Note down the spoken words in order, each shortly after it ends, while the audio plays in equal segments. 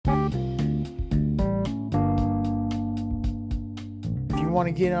You want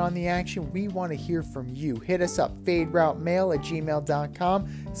to get on the action? We want to hear from you. Hit us up,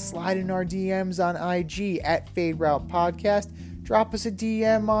 faderoutemail@gmail.com. Slide in our DMs on IG @FadeRoutePodcast. Drop us a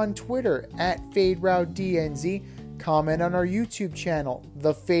DM on Twitter @FadeRouteDNZ. Comment on our YouTube channel,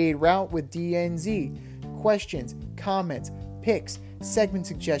 The Fade Route with DNZ. Questions, comments, picks, segment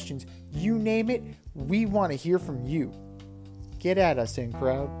suggestions, you name it, we want to hear from you. Get at us, in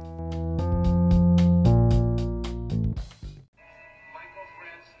crowd. Michael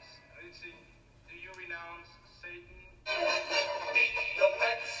Francis, do you renounce Satan? Meet the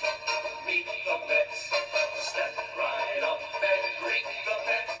Mets, step right up and greet the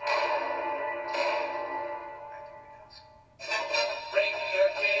Mets. Bring your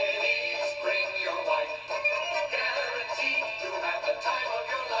kiddies, bring your wife, guaranteed to have the time of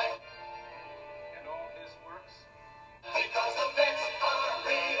your life. And all this works? Because the Mets are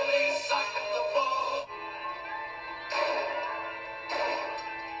really sucking the ball.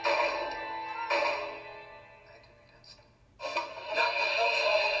 Knocking those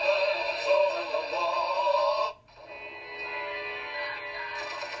home runs over the wall.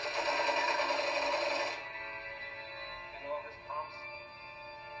 And all this pomps?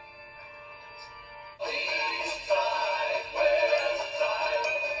 East side, west side,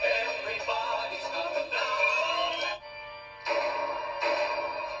 everybody's coming down.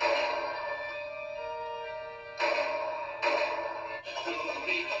 To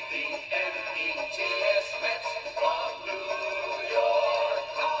meet the METS Mets from New York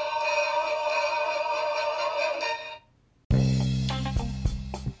Town.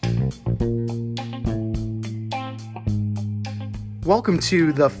 Welcome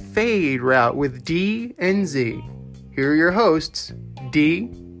to The Fade Route with D and Z. Here are your hosts, D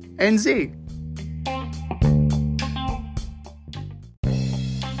and Z.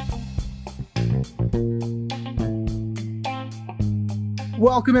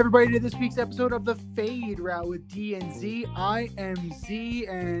 Welcome everybody to this week's episode of The Fade Route with D and Z. I am Z,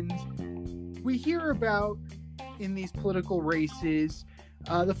 and we hear about in these political races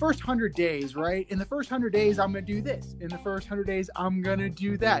the first 100 days, right? In the first 100 days, I'm going to do this. In the first 100 days, I'm going to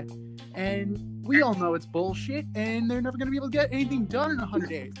do that. And we all know it's bullshit, and they're never going to be able to get anything done in 100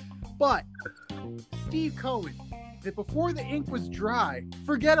 days. But Steve Cohen, that before the ink was dry,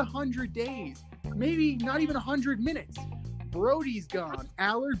 forget 100 days, maybe not even 100 minutes. Brody's gone.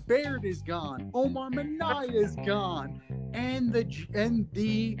 Allard Baird is gone. Omar Minaya is gone. And the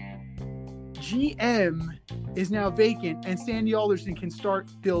GM is now vacant, and Sandy Alderson can start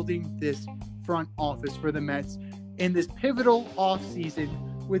building this front office for the Mets in this pivotal offseason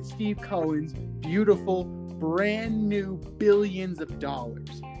with Steve Cohen's beautiful, brand new billions of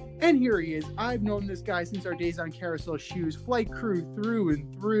dollars. And here he is. I've known this guy since our days on Carousel Shoes, flight crew through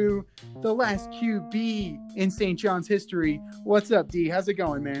and through, the last QB in St. John's history. What's up, D? How's it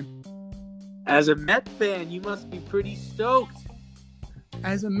going, man? As a Met fan, you must be pretty stoked.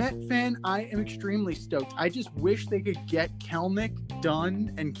 As a Met fan, I am extremely stoked. I just wish they could get Kelnick,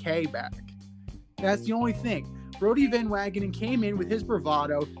 Dunn, and Kay back. That's the only thing. Brody Van Wagenen came in with his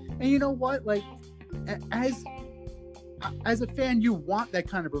bravado, and you know what? Like, as a fan, you want that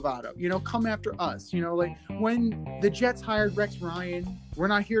kind of bravado. You know, come after us. You know, like when the Jets hired Rex Ryan, we're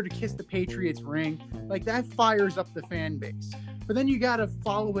not here to kiss the Patriots ring. Like, that fires up the fan base. But then you got to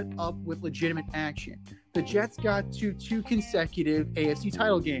follow it up with legitimate action. The Jets got to 2 consecutive AFC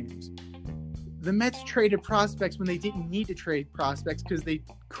title games. The Mets traded prospects when they didn't need to trade prospects because they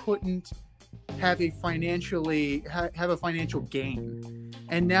couldn't have a financial gain.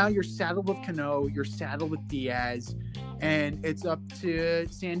 And now you're saddled with Cano, you're saddled with Diaz, and it's up to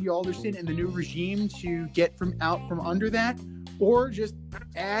Sandy Alderson and the new regime to get out from under that, or just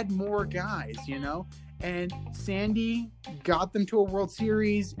add more guys, you know? And Sandy got them to a World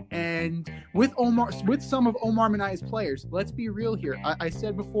Series, and with some of Omar Minaya's players. Let's be real here. I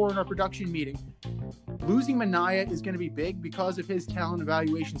said before in our production meeting, losing Minaya is going to be big because of his talent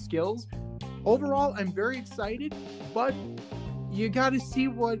evaluation skills. Overall, I'm very excited, but you got to see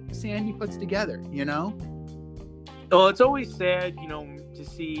what Sandy puts together, you know? Well, it's always sad, you know, to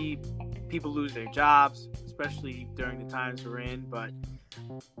see people lose their jobs, especially during the times we're in, but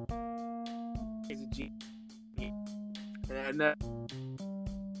he's a G, and that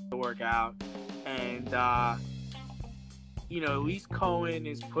will work out. And, you know, at least Cohen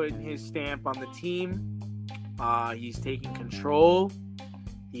is putting his stamp on the team. He's taking control.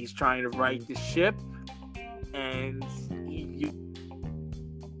 He's trying to right the ship. And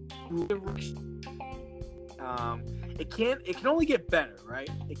it can only get better, right?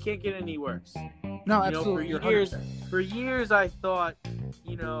 It can't get any worse. No, absolutely. You know, for years I thought,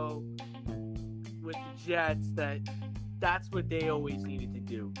 you know, with the Jets that's what they always needed to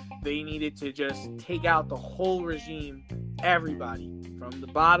do. They needed to just take out the whole regime, everybody, from the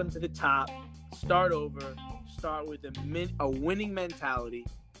bottom to the top, start over, start with a winning mentality.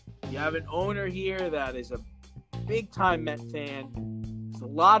 You have an owner here that is a big-time Met fan, has a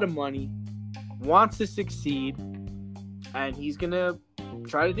lot of money, wants to succeed, and he's going to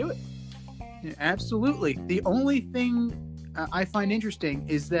try to do it. Yeah, absolutely. The only thing I find interesting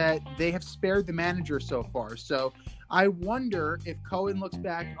is that they have spared the manager so far. So I wonder if Cohen looks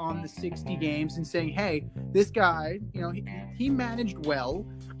back on the 60 games and saying, hey, this guy, he managed well.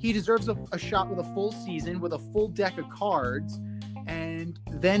 He deserves a shot with a full season, with a full deck of cards, and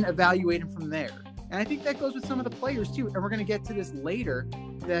then evaluate him from there. And I think that goes with some of the players too. And we're going to get to this later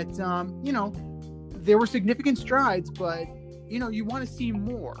that, there were significant strides, but you want to see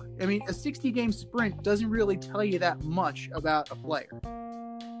more. I mean, a 60-game sprint doesn't really tell you that much about a player.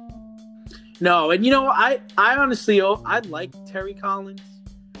 No, and I honestly, I liked Terry Collins.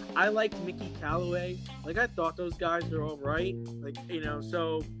 I liked Mickey Callaway. Like, I thought those guys were all right. Like,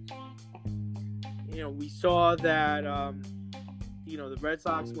 so, we saw that, the Red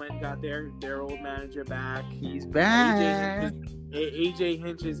Sox went and got their old manager back. He's back. AJ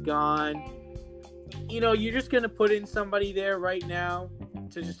Hinch is gone. You're just going to put in somebody there right now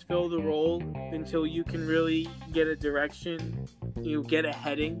to just fill the role until you can really get a direction, get a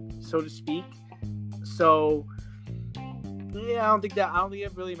heading, so to speak. So, yeah, I don't think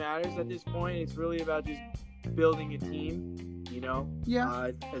it really matters at this point. It's really about just building a team,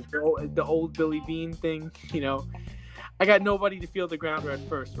 Yeah. As the old Billy Bean thing, I got nobody to feel the ground at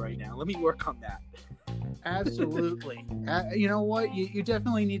first right now. Let me work on that. Absolutely. You know what? You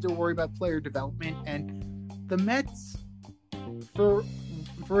definitely need to worry about player development. And the Mets, for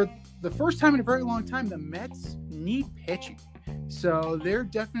the first time in a very long time, the Mets need pitching. So they're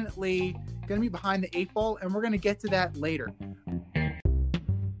definitely going to be behind the 8 ball, and we're going to get to that later.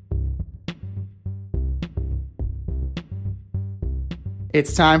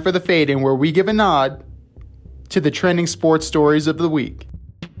 It's time for the fade-in, where we give a nod to the trending sports stories of the week.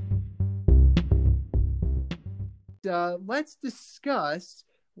 Let's discuss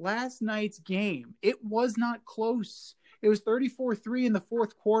last night's game. It was not close. It was 34-3 in the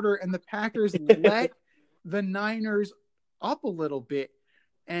fourth quarter, and the Packers let the Niners up a little bit.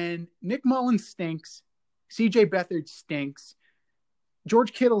 And Nick Mullins stinks. CJ Beathard stinks.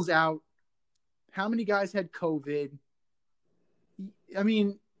 George Kittle's out. How many guys had COVID? I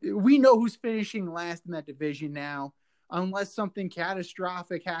mean, we know who's finishing last in that division now, unless something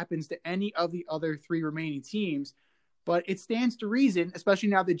catastrophic happens to any of the other 3 remaining teams. But it stands to reason, especially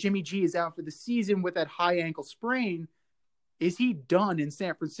now that Jimmy G is out for the season with that high ankle sprain. Is he done in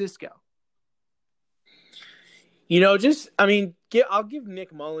San Francisco? I'll give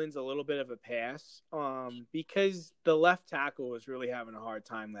Nick Mullins a little bit of a pass because the left tackle was really having a hard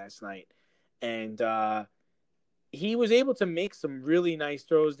time last night. And he was able to make some really nice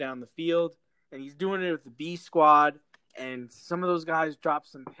throws down the field, and he's doing it with the B squad. And some of those guys dropped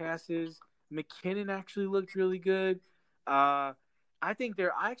some passes. McKinnon actually looked really good. I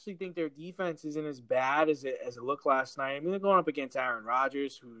actually think their defense isn't as bad as it looked last night. I mean, they're going up against Aaron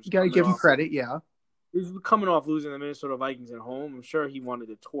Rodgers, who's you got to give him credit, yeah. He's coming off losing the Minnesota Vikings at home. I'm sure he wanted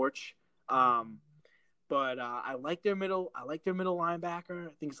a torch. But I like their middle linebacker.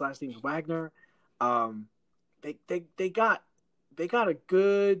 I think his last name is Wagner. They got a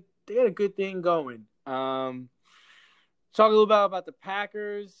good thing going. Talk a little bit about the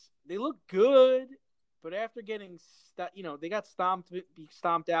Packers. They look good, but after getting they got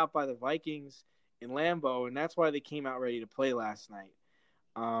stomped out by the Vikings in Lambeau, and that's why they came out ready to play last night.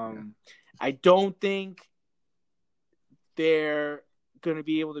 I don't think they're going to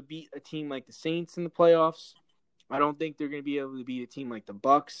be able to beat a team like the Saints in the playoffs. I don't think they're going to be able to beat a team like the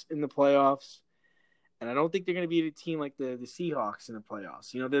Bucks in the playoffs. And I don't think they're going to beat a team like the Seahawks in the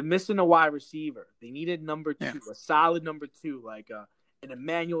playoffs. They're missing a wide receiver. They needed number 2, a solid number 2, like an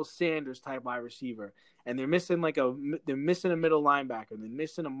Emmanuel Sanders type wide receiver. And they're missing a middle linebacker. They're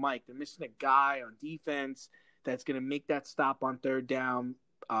missing a Mike. They're missing a guy on defense that's going to make that stop on third down,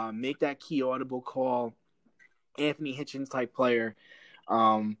 make that key audible call, Anthony Hitchens type player.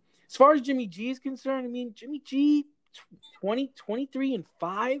 As far as Jimmy G is concerned, I mean, Jimmy G,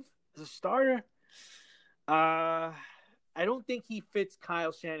 23-5 as a starter. I don't think he fits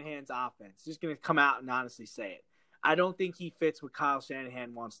Kyle Shanahan's offense. Just going to come out and honestly say it. I don't think he fits what Kyle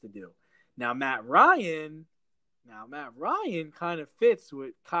Shanahan wants to do. Now, Matt Ryan kind of fits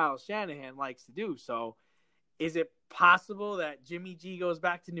what Kyle Shanahan likes to do. So is it possible that Jimmy G goes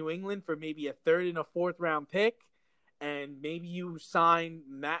back to New England for maybe a 3rd and a 4th round pick, and maybe you sign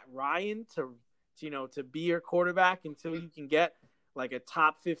Matt Ryan to to be your quarterback until you can get like a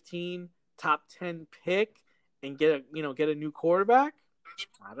top 15, top 10 pick and get a new quarterback?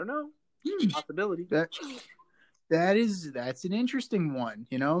 I don't know. Possibility. That's an interesting one.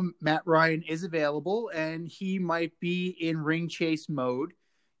 Matt Ryan is available, and he might be in ring chase mode.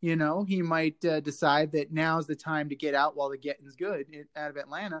 He might decide that now's the time to get out while the getting's good out of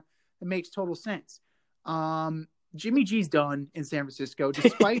Atlanta. It makes total sense. Jimmy G's done in San Francisco,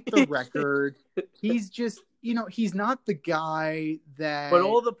 despite the record. He's just, he's not the guy that. But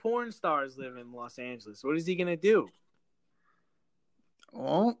all the porn stars live in Los Angeles. What is he gonna do?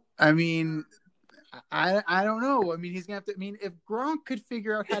 Well, I mean, I don't know. I mean, he's gonna have to. I mean, if Gronk could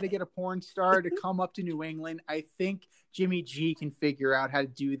figure out how to get a porn star to come up to New England, I think Jimmy G can figure out how to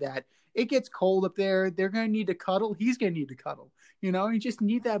do that. It gets cold up there. They're gonna need to cuddle. He's gonna need to cuddle. You just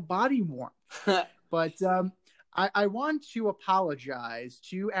need that body warmth. But I want to apologize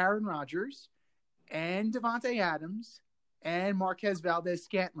to Aaron Rodgers and Devontae Adams and Marquez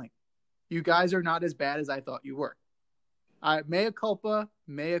Valdez-Scantling. You guys are not as bad as I thought you were. Mea culpa,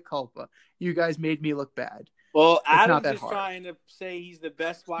 mea culpa. You guys made me look bad. Well, Adams is trying to say he's the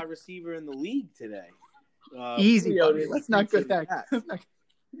best wide receiver in the league today. Easy, buddy. Let's not get that.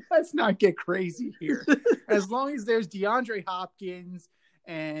 Let's not get crazy here. As long as there's DeAndre Hopkins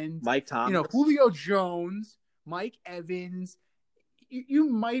and Mike Thomas, Julio Jones, Mike Evans, you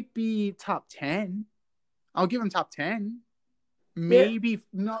might be top 10. I'll give him top 10. Maybe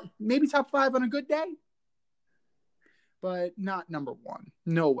top 5 on a good day. But not number 1.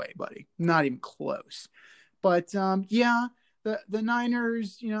 No way, buddy. Not even close. But the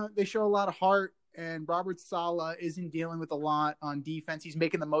Niners, they show a lot of heart, and Robert Saleh isn't dealing with a lot on defense. He's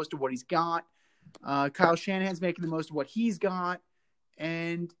making the most of what he's got. Kyle Shanahan's making the most of what he's got.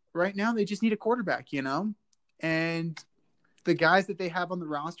 And right now they just need a quarterback, and the guys that they have on the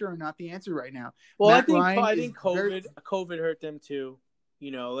roster are not the answer right now. Well, I think COVID hurt them too.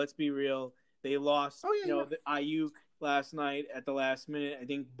 Let's be real. They lost, the Ayuk last night at the last minute. I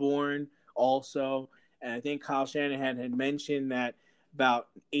think Bourne also. And I think Kyle Shanahan had mentioned that about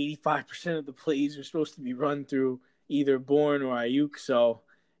 85% of the plays are supposed to be run through either Bourne or Ayuk. So,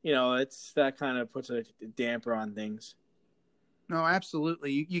 that kind of puts a damper on things. No,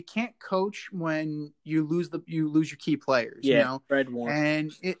 absolutely. You can't coach when you lose your key players. Yeah, Fred Warner.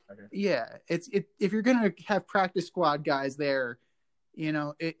 And if you're gonna have practice squad guys there,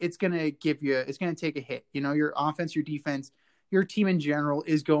 it's gonna take a hit. Your offense, your defense, your team in general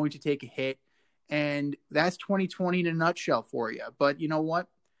is going to take a hit, and that's 2020 in a nutshell for you. But you know what?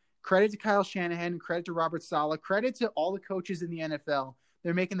 Credit to Kyle Shanahan, credit to Robert Saleh, credit to all the coaches in the NFL.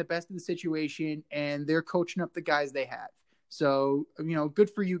 They're making the best of the situation, and they're coaching up the guys they have. So, good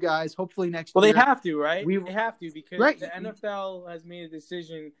for you guys. Hopefully next year. Well, they have to, right? They have to because right. The NFL has made a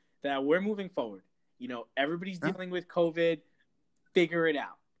decision that we're moving forward. Everybody's dealing with COVID. Figure it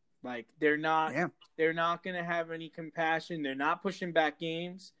out. Like, they're not going to have any compassion. They're not pushing back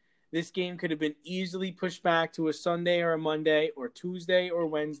games. This game could have been easily pushed back to a Sunday or a Monday or Tuesday or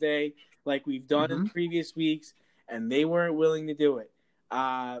Wednesday like we've done in previous weeks, and they weren't willing to do it.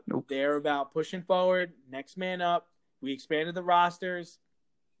 Nope. They're about pushing forward, next man up. We expanded the rosters,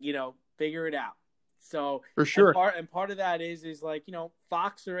 figure it out. So for sure. And part of that is like,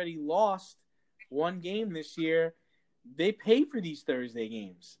 Fox already lost one game this year. They pay for these Thursday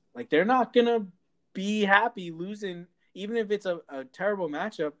games. Like, they're not going to be happy losing, even if it's a terrible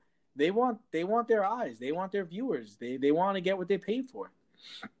matchup. They want their eyes. They want their viewers. They want to get what they paid for.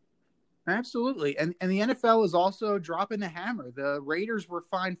 Absolutely. And the NFL is also dropping the hammer. The Raiders were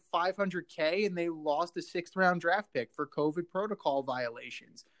fined $500K and they lost a 6th round draft pick for COVID protocol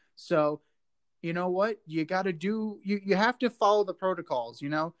violations. So, you know what? You got to do, you have to follow the protocols,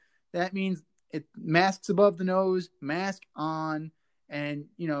 that means masks above the nose, mask on, and,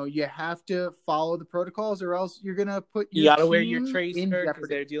 you have to follow the protocols or else you're going to put you got to wear your tracer because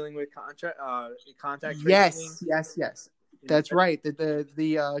they're dealing with contact tracing. Yes. That's right.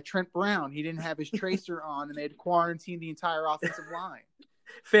 The Trent Brown, he didn't have his tracer on, and they had to quarantine the entire offensive line.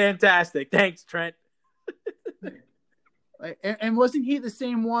 Fantastic. Thanks, Trent. And wasn't he the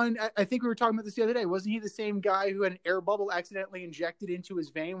same one? I think we were talking about this the other day. Wasn't he the same guy who had an air bubble accidentally injected into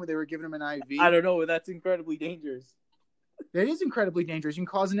his vein when they were giving him an IV? I don't know, but that's incredibly dangerous. It is incredibly dangerous. You can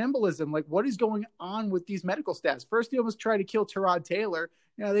cause an embolism. Like, what is going on with these medical staffs? First, they almost tried to kill Tyrod Taylor.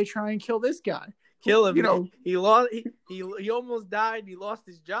 Now they try and kill this guy. Kill him. He lost. He almost died. He lost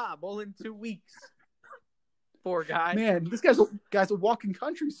his job all in 2 weeks. Poor guy. Man, this guy's a walking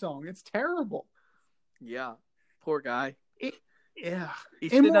country song. It's terrible. Yeah, poor guy. Yeah, he's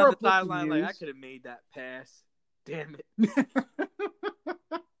sitting on the sideline like, I could have made that pass. Damn it.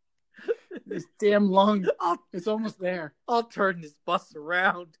 This damn lung. It's almost there. I'll turn this bus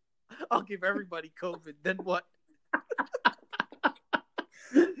around. I'll give everybody COVID. Then what?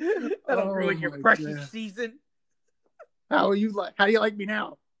 That'll ruin your precious season. How do you like me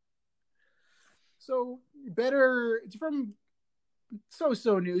now? So better from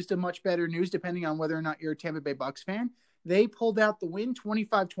so news to much better news, depending on whether or not you're a Tampa Bay Bucks fan. They pulled out the win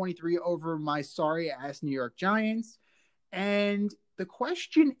 25-23 over my sorry ass New York Giants. And the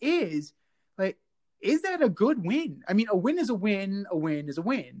question is, like, is that a good win? I mean, a win is a win, a win is a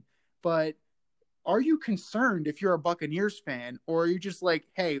win. But are you concerned if you're a Buccaneers fan, or are you just like,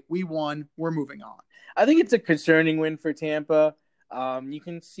 hey, we won, we're moving on? I think it's a concerning win for Tampa. You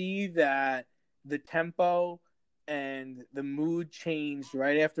can see that the tempo and the mood changed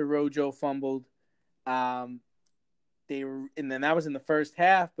right after Rojo fumbled. And then that was in the first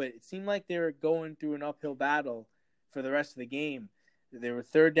half, but it seemed like they were going through an uphill battle for the rest of the game. They were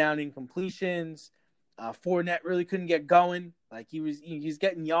third down incompletions. Fournette really couldn't get going. Like he was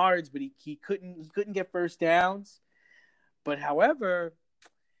getting yards, but he couldn't get first downs. But however,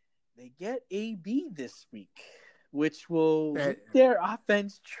 they get AB this week, which will make their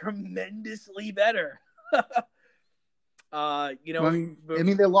offense tremendously better. I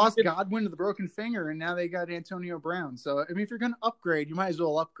mean, they lost Godwin to the broken finger, and now they got Antonio Brown. So, I mean, if you're going to upgrade, you might as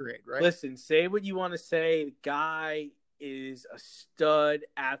well upgrade, right? Listen, say what you want to say. The guy is a stud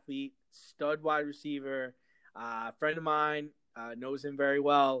athlete, stud wide receiver. A friend of mine knows him very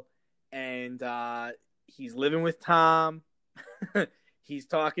well, and he's living with Tom. He's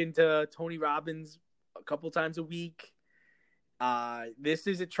talking to Tony Robbins a couple times a week. This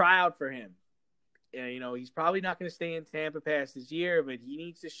is a tryout for him. He's probably not going to stay in Tampa past this year, but he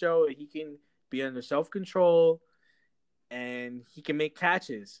needs to show that he can be under self-control and he can make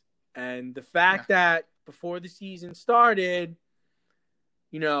catches. And the fact that before the season started,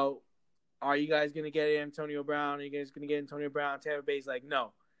 are you guys going to get Antonio Brown? Are you guys going to get Antonio Brown? Tampa Bay's like,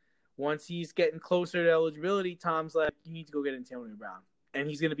 no. Once he's getting closer to eligibility, Tom's like, you need to go get Antonio Brown. And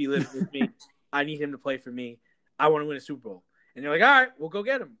he's going to be living with me. I need him to play for me. I want to win a Super Bowl. And they're like, all right, we'll go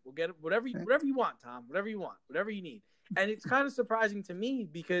get him. We'll get him. Whatever you want, Tom. Whatever you want. Whatever you need. And it's kind of surprising to me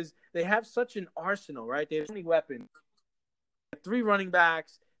because they have such an arsenal, right? They have so many weapons. 3 running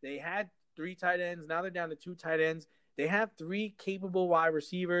backs. They had 3 tight ends. Now they're down to 2 tight ends. They have 3 capable wide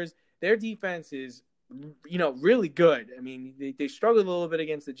receivers. Their defense is, really good. I mean, they struggled a little bit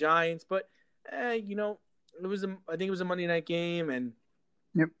against the Giants, but, I think it was a Monday night game, and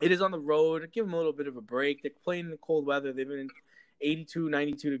it is on the road. Give them a little bit of a break. They're playing in the cold weather. They've been in 82,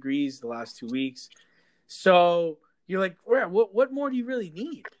 92 degrees the last 2 weeks. So you're like, what more do you really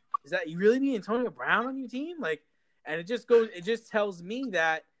need? Is that you really need Antonio Brown on your team? Like, and it just tells me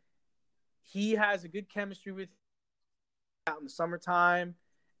that he has a good chemistry with out in the summertime,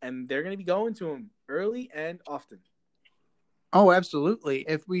 and they're going to be going to him early and often. Oh, absolutely.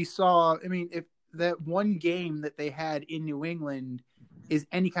 If that one game that they had in New England is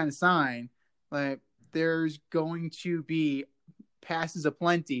any kind of sign, like there's going to be passes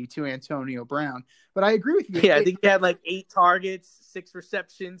aplenty to Antonio Brown. But I agree with you. Yeah, I think he had like 8 targets, 6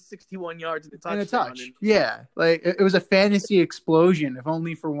 receptions, 61 yards and a touchdown. Yeah, like it was a fantasy explosion, if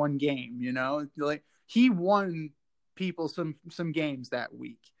only for one game. Like he won people some games that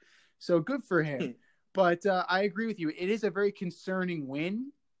week, so good for him. But I agree with you. It is a very concerning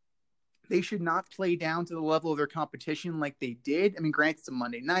win. They should not play down to the level of their competition like they did. I mean, granted, it's a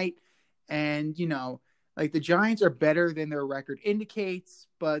Monday night, and like the Giants are better than their record indicates,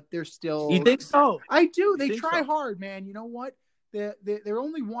 but they're still. You think so? I do. They try hard, man. You know what? They're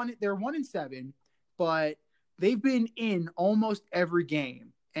only one. They're 1-7, but they've been in almost every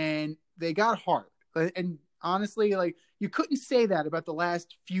game, and they got heart. And honestly, like you couldn't say that about the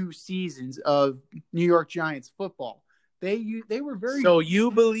last few seasons of New York Giants football. They were very. So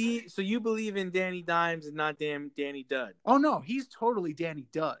you believe in Danny Dimes and not Danny Dud? Oh no, he's totally Danny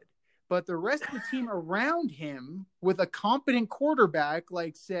Dud. But the rest of the team around him, with a competent quarterback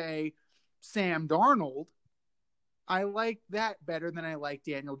like say Sam Darnold, I like that better than I like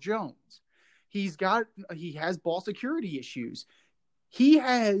Daniel Jones. He has ball security issues. He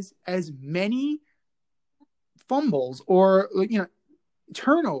has as many fumbles or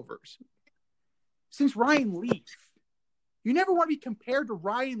turnovers since Ryan Leaf. You never want to be compared to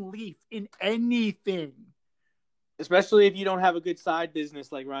Ryan Leaf in anything. Especially if you don't have a good side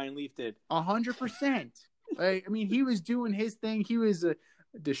business like Ryan Leaf did. 100%. I mean, he was doing his thing. He was a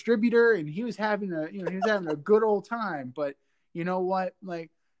distributor, and he was having a good old time. But you know what?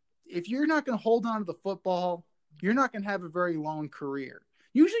 Like, if you're not going to hold on to the football, you're not going to have a very long career.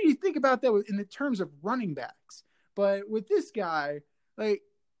 Usually, you think about that in the terms of running backs. But with this guy, like,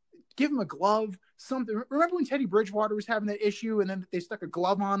 give him a glove, something. Remember when Teddy Bridgewater was having that issue and then they stuck a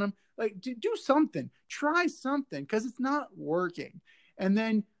glove on him? Like, do something. Try something because it's not working. And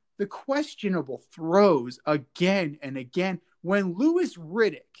then the questionable throws again and again. When Louis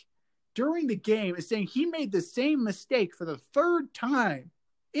Riddick, during the game, is saying he made the same mistake for the third time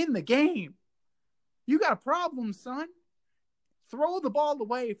in the game, you got a problem, son. Throw the ball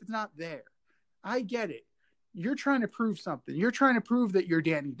away if it's not there. I get it. You're trying to prove something. You're trying to prove that you're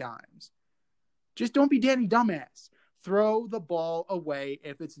Danny Dimes. Just don't be Danny Dumbass. Throw the ball away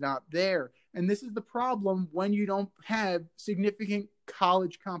if it's not there. And this is the problem when you don't have significant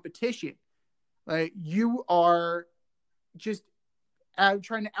college competition. Like, you are just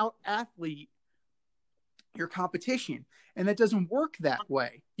trying to out-athlete your competition. And that doesn't work that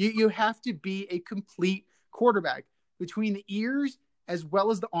way. You have to be a complete quarterback between the ears as well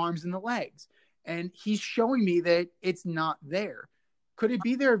as the arms and the legs. And he's showing me that it's not there. Could it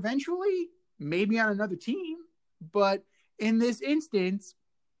be there eventually? Maybe on another team. But in this instance,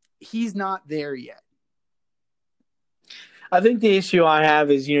 he's not there yet. I think the issue I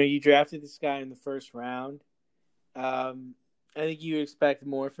have is, you drafted this guy in the first round. I think you expect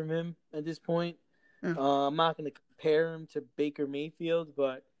more from him at this point. Yeah. I'm not going to compare him to Baker Mayfield,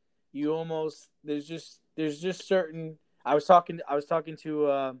 but there's just certain. I was talking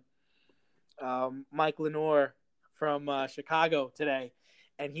to Mike Lenore from Chicago today,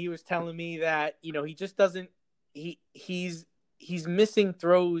 and he was telling me that he just doesn't. He's missing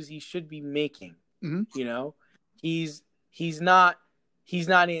throws he should be making. Mm-hmm. He's not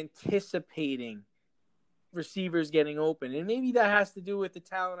anticipating receivers getting open, and maybe that has to do with the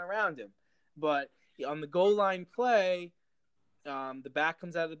talent around him. But on the goal line play, the back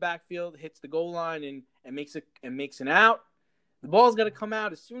comes out of the backfield, hits the goal line, and makes an out. The ball's got to come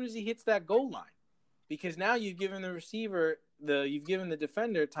out as soon as he hits that goal line, because now you've given the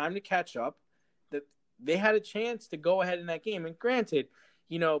defender time to catch up. That they had a chance to go ahead in that game. And granted,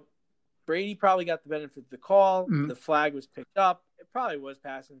 Brady probably got the benefit of the call. Mm-hmm. The flag was picked up. It probably was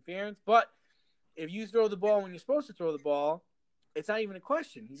pass interference. But if you throw the ball when you're supposed to throw the ball, it's not even a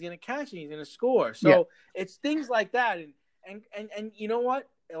question. He's going to catch it. He's going to score. So It's things like that. And you know what?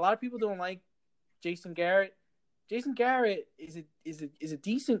 A lot of people don't like Jason Garrett. Jason Garrett is a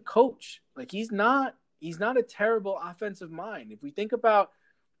decent coach. Like, he's not a terrible offensive mind. If we think about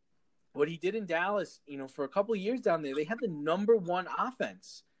what he did in Dallas, for a couple of years down there, they had the number one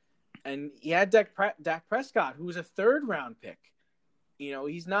offense, and he had Dak Prescott, who was a third round pick.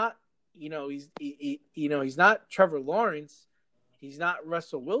 He's not, he's not Trevor Lawrence, he's not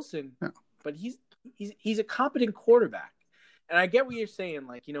Russell Wilson, but he's a competent quarterback. And I get what you're saying.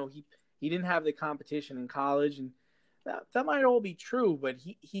 Like, he didn't have the competition in college, and that might all be true, but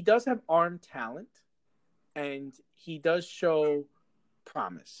he does have arm talent, and he does show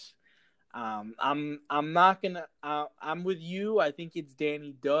promise. I'm not gonna. I'm with you. I think it's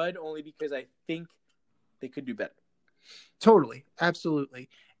Danny Dud, only because I think they could do better. Totally, absolutely.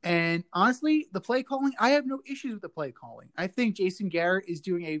 And honestly, the play calling, I have no issues with the play calling. I think Jason Garrett is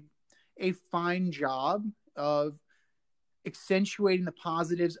doing a fine job of accentuating the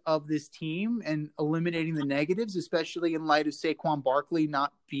positives of this team and eliminating the negatives, especially in light of Saquon Barkley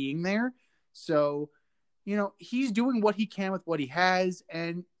not being there. So, he's doing what he can with what he has,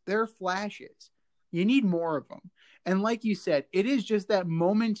 and there are flashes. You need more of them. And like you said, it is just that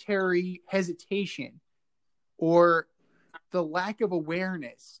momentary hesitation or the lack of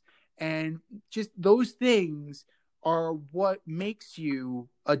awareness. And just those things are what makes you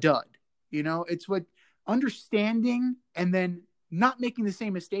a dud. It's what understanding and then not making the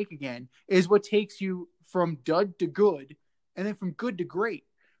same mistake again is what takes you from dud to good and then from good to great.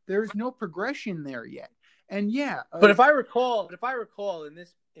 There's no progression there yet. And but if I recall in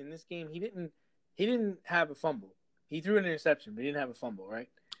this game, he didn't have a fumble. He threw an interception, but he didn't have a fumble, right?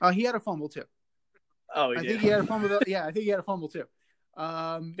 He had a fumble too. Oh, I think he had a fumble. I think he had a fumble too.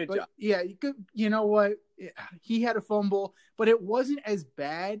 Good job. Yeah, you know what? He had a fumble, but it wasn't as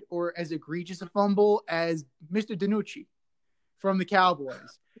bad or as egregious a fumble as Mr. DiNucci from the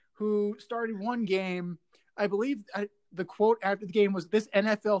Cowboys, who started one game. I believe the quote after the game was, "This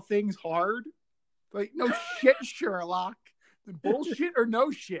NFL thing's hard." Like, no shit, Sherlock. Bullshit or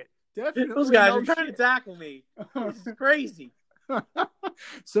no shit. Definitely. Those guys are no trying to tackle me. This is crazy.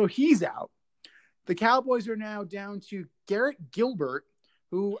 So he's out. The Cowboys are now down to Garrett Gilbert,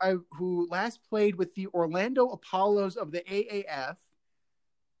 who last played with the Orlando Apollos of the AAF,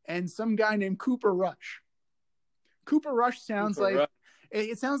 and some guy named Cooper Rush. Cooper Rush sounds like a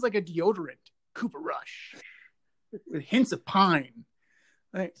deodorant. Cooper Rush with hints of pine.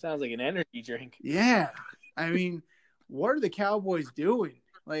 Sounds like an energy drink. Yeah. I mean, what are the Cowboys doing?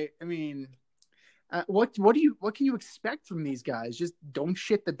 Like, I mean, what can you expect from these guys? Just don't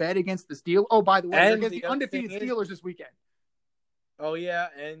shit the bed against the Steelers. Oh, by the way, they're And against the undefeated Steelers this weekend. Oh yeah,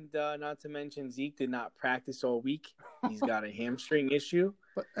 and not to mention Zeke did not practice all week. He's got a hamstring issue.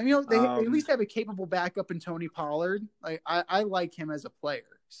 But they at least have a capable backup in Tony Pollard. Like I like him as a player.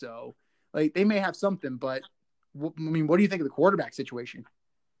 So like they may have something, but I mean, what do you think of the quarterback situation?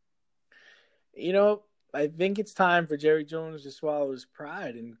 I think it's time for Jerry Jones to swallow his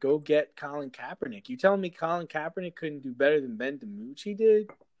pride and go get Colin Kaepernick. You telling me Colin Kaepernick couldn't do better than Ben DiNucci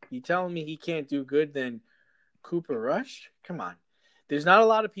did? You telling me he can't do good than Cooper Rush? Come on. There's not a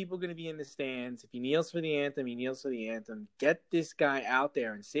lot of people going to be in the stands. If he kneels for the anthem, he kneels for the anthem. Get this guy out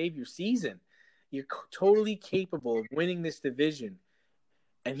there and save your season. You're totally capable of winning this division.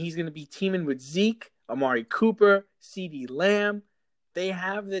 And he's going to be teaming with Zeke, Amari Cooper, CeeDee Lamb. They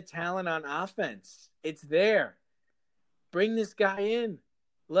have the talent on offense. It's there. Bring this guy in.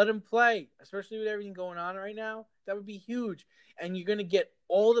 Let him play, especially with everything going on right now. That would be huge. And you're going to get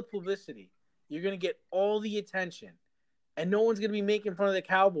all the publicity. You're going to get all the attention. And no one's going to be making fun of the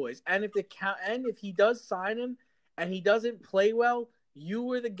Cowboys. And if he does sign him and he doesn't play well, you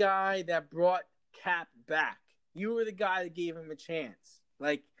were the guy that brought Cap back. You were the guy that gave him a chance.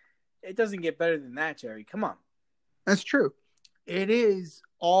 Like, it doesn't get better than that, Jerry. Come on. That's true. It is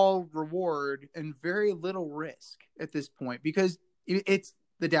all reward and very little risk at this point because it's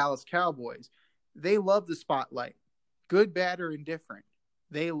the Dallas Cowboys. They love the spotlight. Good, bad, or indifferent.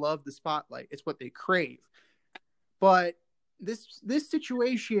 They love the spotlight. It's what they crave. But this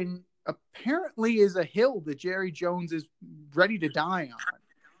situation apparently is a hill that Jerry Jones is ready to die on.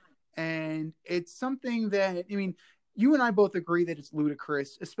 And it's something that, I mean, you and I both agree that it's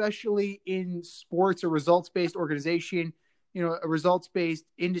ludicrous, especially in sports, a results-based organization, a results-based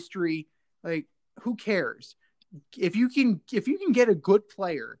industry. Like, who cares? If you can get a good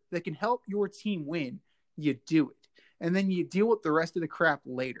player that can help your team win, you do it. And then you deal with the rest of the crap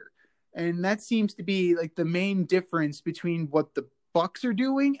later. And that seems to be like the main difference between what the Bucs are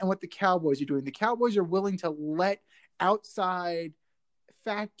doing and what the Cowboys are doing. The Cowboys are willing to let outside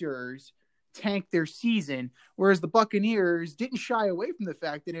factors tank their season, whereas the Buccaneers didn't shy away from the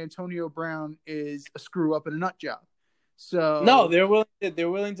fact that Antonio Brown is a screw up and a nut job. So no, they're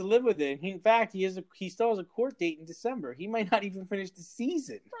willing to live with it. In fact, he still has a court date in December. He might not even finish the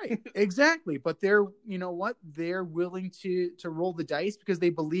season. Right, exactly. But they're willing to roll the dice because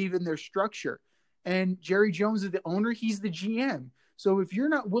they believe in their structure. And Jerry Jones is the owner. He's the GM. So if you're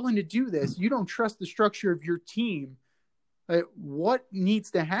not willing to do this, you don't trust the structure of your team. What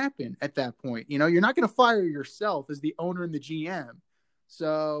needs to happen at that point? You're not going to fire yourself as the owner and the GM.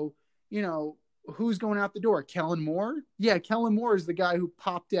 So, who's going out the door? Kellen Moore? Yeah, Kellen Moore is the guy who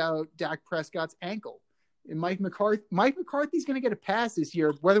popped out Dak Prescott's ankle. And Mike McCarthy's going to get a pass this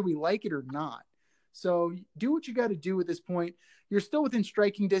year, whether we like it or not. So do what you got to do at this point. You're still within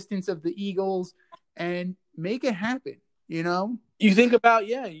striking distance of the Eagles, and make it happen. You think about,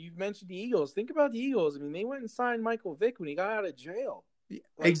 you mentioned the Eagles. Think about the Eagles. I mean, they went and signed Michael Vick when he got out of jail.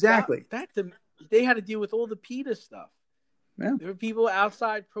 Exactly. They had to deal with all the PETA stuff. Yeah. There were people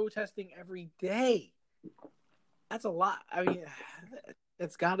outside protesting every day. That's a lot. I mean,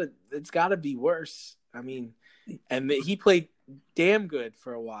 it's gotta be worse. I mean, and he played damn good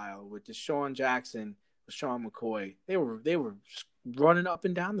for a while with Deshaun Jackson, with Sean McCoy. They were running up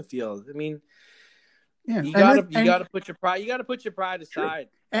and down the field. I mean, yeah, you gotta put your pride aside.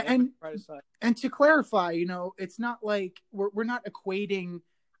 And to clarify, it's not like we're not equating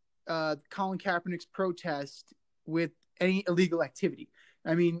Colin Kaepernick's protest with any illegal activity.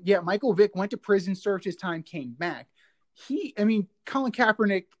 I mean, yeah, Michael Vick went to prison, served his time, came back. Colin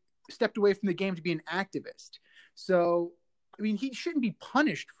Kaepernick stepped away from the game to be an activist. So, he shouldn't be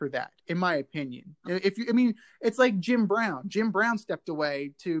punished for that, in my opinion. It's like Jim Brown. Jim Brown stepped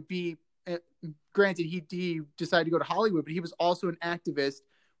away to be, granted, he decided to go to Hollywood, but he was also an activist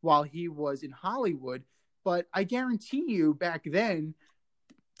while he was in Hollywood. But I guarantee you back then,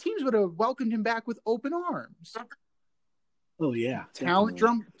 teams would have welcomed him back with open arms. Oh, yeah. Talent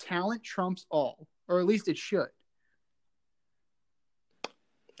trumps all, or at least it should.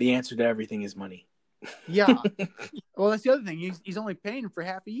 The answer to everything is money. Yeah. Well, that's the other thing. He's only paying him for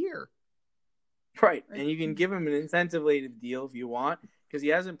half a year. Right. And you can give him an incentive-laden deal if you want, because he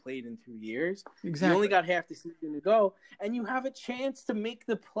hasn't played in 2 years. Exactly. You only got half the season to go, and you have a chance to make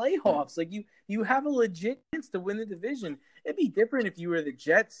the playoffs. Like, you have a legit chance to win the division. It'd be different if you were the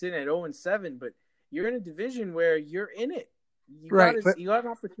Jets sitting at 0-7, but you're in a division where you're in it. You got an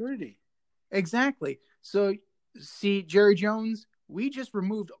opportunity. Exactly. So, see, Jerry Jones, we just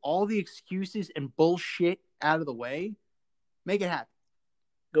removed all the excuses and bullshit out of the way. Make it happen.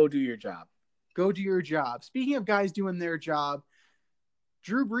 Go do your job. Go do your job. Speaking of guys doing their job,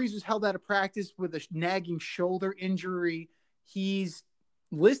 Drew Brees was held out of practice with a nagging shoulder injury. He's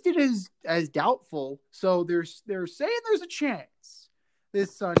listed as doubtful, so they're saying there's a chance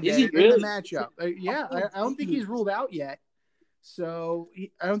this Sunday in the matchup. I don't think he's ruled out yet. So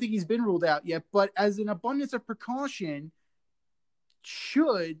I don't think he's been ruled out yet. But as an abundance of precaution,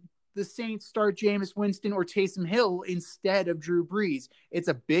 should the Saints start Jameis Winston or Taysom Hill instead of Drew Brees? It's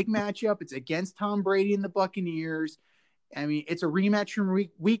a big matchup. It's against Tom Brady and the Buccaneers. I mean, it's a rematch from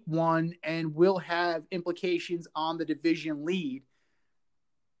week one and will have implications on the division lead.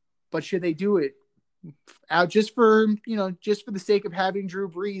 But should they do it out just for the sake of having Drew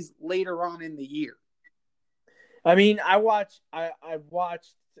Brees later on in the year? I mean, I've watched I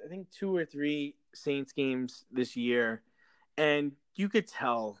think 2 or 3 Saints games this year, and you could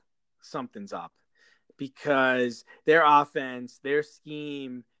tell something's up because their offense, their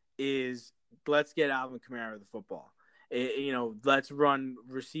scheme is let's get Alvin Kamara the football. Let's run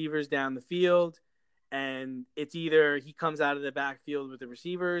receivers down the field, and it's either he comes out of the backfield with the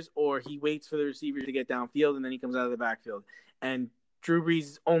receivers or he waits for the receivers to get downfield and then he comes out of the backfield. And Drew Brees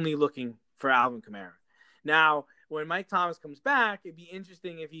is only looking for Alvin Kamara. Now, when Mike Thomas comes back, it'd be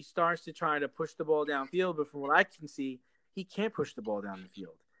interesting if he starts to try to push the ball downfield, but from what I can see, he can't push the ball down the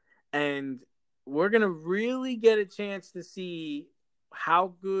field. And we're going to really get a chance to see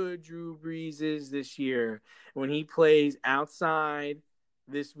how good Drew Brees is this year when he plays outside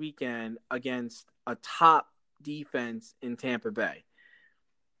this weekend against a top defense in Tampa Bay.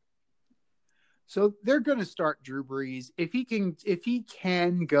 So they're going to start Drew Brees. If he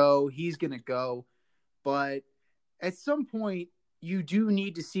can go, he's going to go. But at some point, you do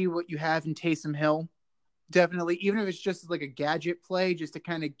need to see what you have in Taysom Hill. Definitely, even if it's just like a gadget play, just to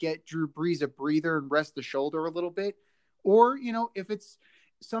kind of get Drew Brees a breather and rest the shoulder a little bit. Or, if it's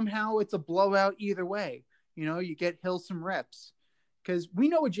somehow it's a blowout either way, you get Hill some reps. Because we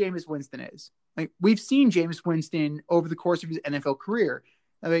know what Jameis Winston is. Like, we've seen Jameis Winston over the course of his NFL career.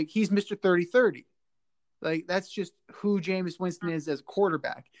 Like, he's Mr. 30-30. Like, that's just who Jameis Winston is as a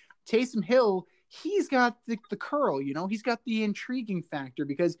quarterback. Taysom Hill, he's got the curl, he's got the intriguing factor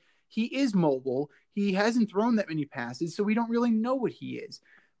because he is mobile. He hasn't thrown that many passes, so we don't really know what he is.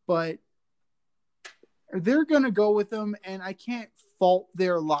 But they're going to go with him, and I can't fault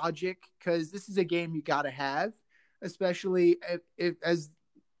their logic because this is a game you got to have, especially if as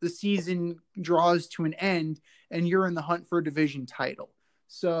the season draws to an end and you're in the hunt for a division title.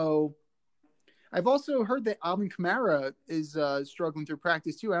 So I've also heard that Alvin Kamara is struggling through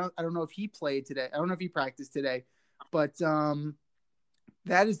practice too. I don't know if he played today. I don't know if he practiced today, but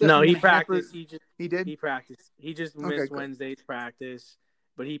that is definitely no. He practiced. He did. He practiced. He just missed Wednesday's practice,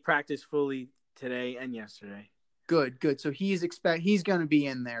 but he practiced fully today and yesterday. Good. So he's going to be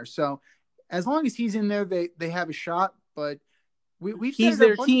in there. So as long as he's in there, they have a shot. But he's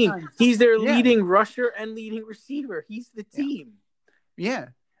their team. He's their leading rusher and leading receiver. He's the team. Yeah.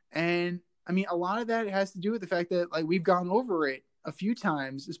 And I mean, a lot of that has to do with the fact that like we've gone over it a few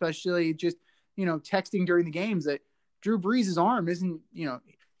times, especially just, texting during the games that Drew Brees' arm isn't,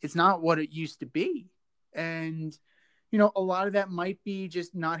 it's not what it used to be. And, a lot of that might be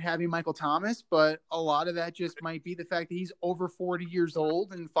just not having Michael Thomas, but a lot of that just might be the fact that he's over 40 years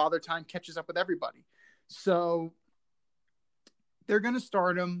old and father time catches up with everybody. So they're going to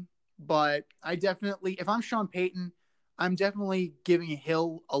start him, but if I'm Sean Payton, I'm definitely giving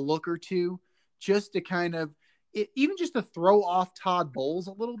Hill a look or two just to kind of, even just to throw off Todd Bowles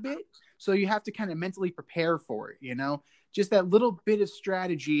a little bit. So you have to kind of mentally prepare for it, Just that little bit of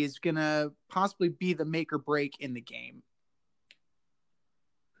strategy is going to possibly be the make or break in the game.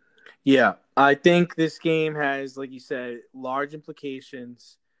 Yeah, I think this game has, like you said, large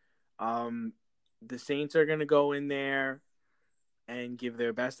implications. The Saints are going to go in there and give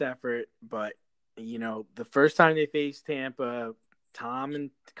their best effort. But, the first time they faced Tampa, Tom and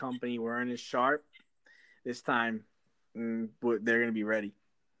company weren't as sharp. This time, they're going to be ready.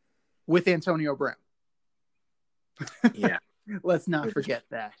 With Antonio Brown. Yeah. Let's not forget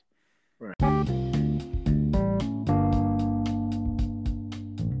that. Right.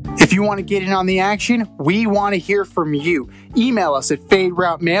 If you want to get in on the action, we want to hear from you. Email us at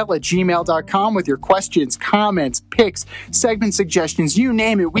faderoutemail@gmail.com with your questions, comments, picks, segment suggestions, you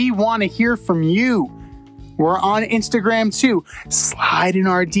name it. We want to hear from you. We're on Instagram too. Slide in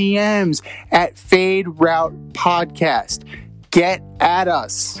our DMs at Fade Route Podcast. Get at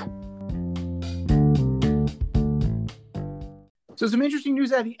us. So some interesting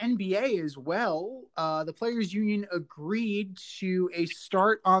news out of the NBA as well. The Players Union agreed to a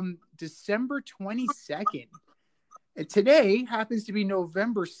start on December 22nd. And today happens to be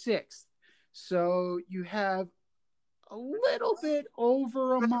November 6th. So you have a little bit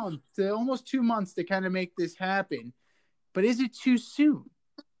over a month, almost 2 months to kind of make this happen. But is it too soon?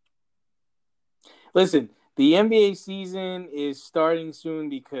 Listen, the NBA season is starting soon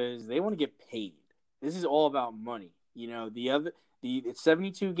because they want to get paid. This is all about money. It's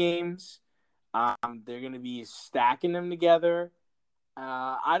 72 games. They're going to be stacking them together.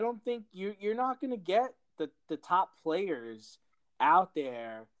 I don't think you're not going to get the top players out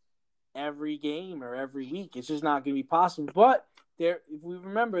there every game or every week. It's just not going to be possible. But if we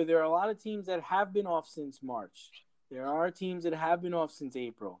remember, there are a lot of teams that have been off since March. There are teams that have been off since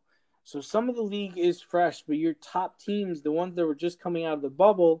April. So some of the league is fresh, but your top teams, the ones that were just coming out of the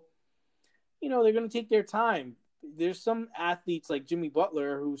bubble, they're going to take their time. There's some athletes like Jimmy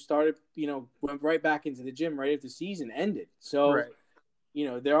Butler who started, went right back into the gym right after the season ended. So, right.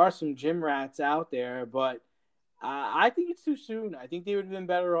 There are some gym rats out there, but I think it's too soon. I think they would have been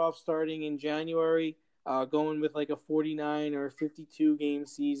better off starting in January, going with like a 49 or 52 game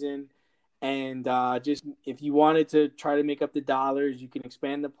season. And just if you wanted to try to make up the dollars, you can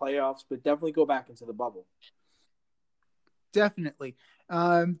expand the playoffs, but definitely go back into the bubble. Definitely.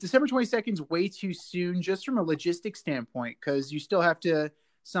 December 22nd is way too soon just from a logistics standpoint because you still have to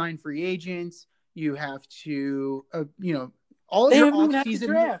sign free agents. You have to, all of They your haven't even had the off-season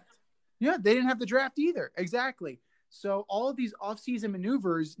draft. Yeah, they didn't have the draft either. Exactly. So all of these off-season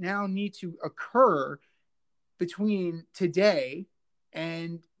maneuvers now need to occur between today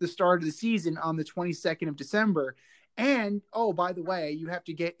and the start of the season on the 22nd of December. And, oh, by the way, you have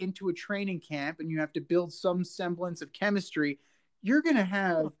to get into a training camp and you have to build some semblance of chemistry. You're going to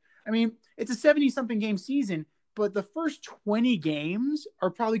have, it's a 70-something game season, but the first 20 games are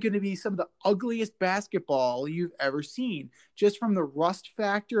probably going to be some of the ugliest basketball you've ever seen, just from the rust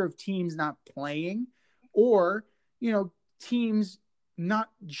factor of teams not playing or, teams not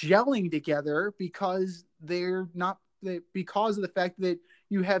gelling together because because of the fact that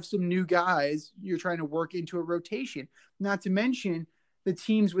you have some new guys you're trying to work into a rotation. Not to mention the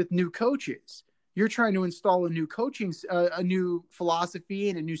teams with new coaches. You're trying to install a new philosophy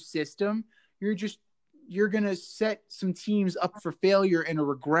and a new system. You're going to set some teams up for failure and a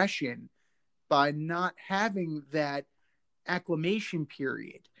regression by not having that acclimation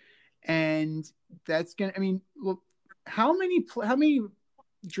period. And that's going to, look, how many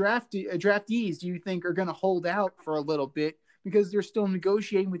draftees do you think are going to hold out for a little bit because they're still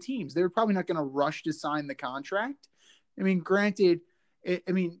negotiating with teams? They're probably not going to rush to sign the contract. Granted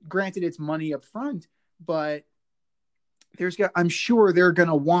it's money up front, but I'm sure they're going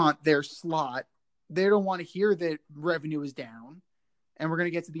to want their slot. They don't want to hear that revenue is down. And we're going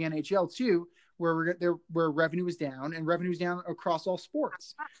to get to the NHL too, where revenue is down and revenue is down across all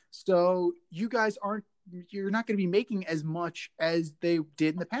sports. So you're not going to be making as much as they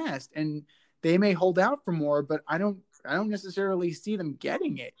did in the past, and they may hold out for more, but I don't necessarily see them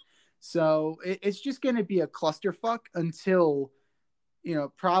getting it. So it's just going to be a clusterfuck until,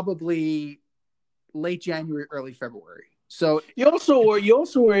 probably late January, early February. So you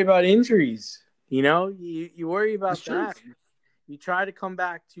also worry about injuries. You worry about that. You try to come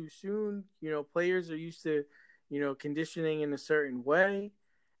back too soon. Players are used to, conditioning in a certain way.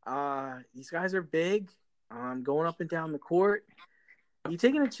 These guys are big, going up and down the court. You're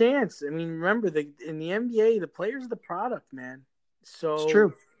taking a chance. Remember, in the NBA, the players are the product, man. So it's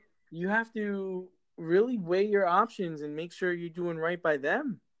true. You have to really weigh your options and make sure you're doing right by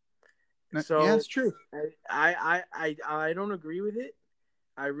them. So yeah, it's true. I don't agree with it.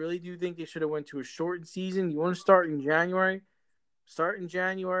 I really do think they should have went to a shortened season. You want to start in January? Start in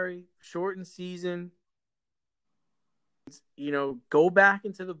January, shortened season. Go back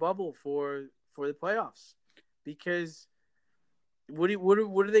into the bubble for the playoffs, because what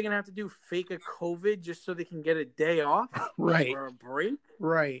are they gonna have to do? Fake a COVID just so they can get a day off, right? Or a break,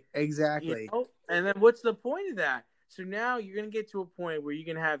 right? Exactly. And then what's the point of that? So now you're gonna get to a point where you're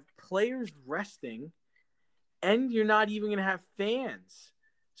gonna have players resting, and you're not even gonna have fans.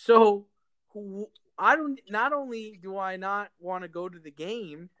 So not only do I not want to go to the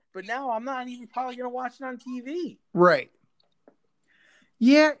game, but now I'm not even probably going to watch it on TV. Right.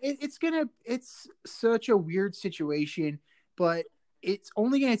 Yeah, it's such a weird situation, but it's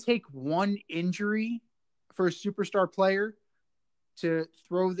only going to take one injury for a superstar player to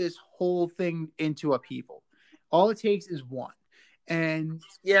throw this whole thing into upheaval. All it takes is one. And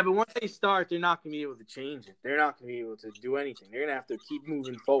yeah, but once they start, they're not going to be able to change it. They're not going to be able to do anything. They're going to have to keep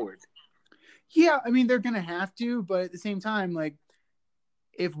moving forward. Yeah, they're going to have to, but at the same time, like,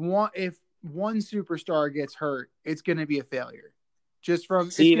 if one superstar gets hurt, it's going to be a failure. Just from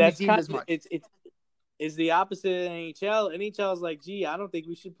see, it's that's deemed kind as much. It's is the opposite of NHL. NHL is like, gee, I don't think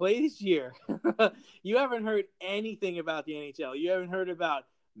we should play this year. You haven't heard anything about the NHL. You haven't heard about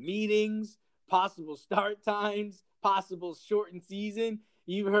meetings, possible start times, possible shortened season.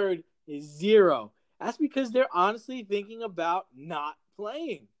 You've heard zero. That's because they're honestly thinking about not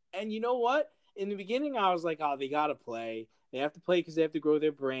playing. And you know what? In the beginning, I was like, oh, they got to play. They have to play because they have to grow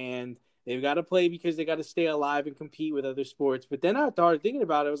their brand. They've got to play because they got to stay alive and compete with other sports. But then I started thinking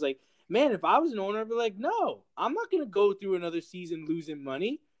about it. I was like, man, if I was an owner, I'd be like, no, I'm not going to go through another season losing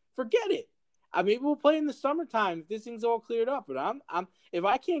money. Forget it. Maybe we'll play in the summertime if this thing's all cleared up. But I'm if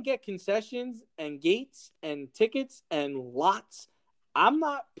I can't get concessions and gates and tickets and lots, I'm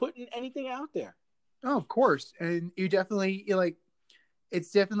not putting anything out there. Oh, of course. And you definitely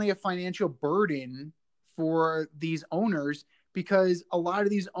it's definitely a financial burden for these owners because a lot of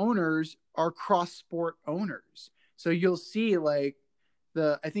these owners are cross sport owners. So you'll see I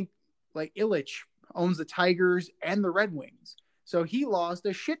think Illich owns the Tigers and the Red Wings. So he lost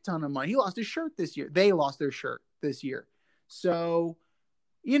a shit ton of money. He lost his shirt this year. They lost their shirt this year. So,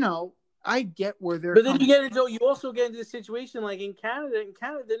 I get where they're. But then you also get into the situation like in Canada. In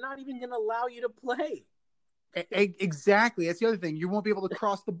Canada, they're not even going to allow you to play. Exactly. That's the other thing. You won't be able to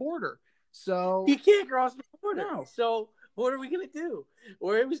cross the border. So you can't cross the border. No. So what are we going to do?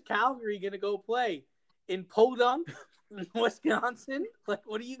 Where was Calgary going to go play? In Podunk, Wisconsin? Like,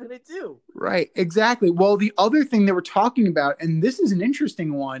 what are you going to do? Right. Exactly. Well, the other thing that we're talking about, and this is an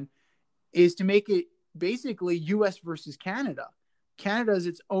interesting one, is to make it basically U.S. versus Canada. Canada is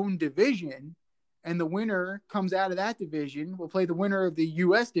its own division, and the winner comes out of that division. Will play the winner of the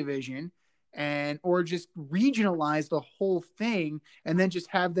U.S. division, or just regionalize the whole thing, and then just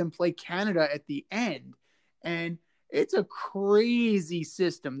have them play Canada at the end. And it's a crazy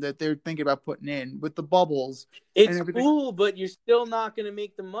system that they're thinking about putting in with the bubbles. It's cool, but you're still not going to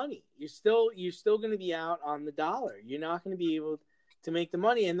make the money. You're still going to be out on the dollar. You're not going to be able to make the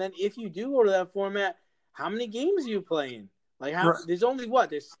money. And then if you do go to that format, how many games are you playing? Like there's only I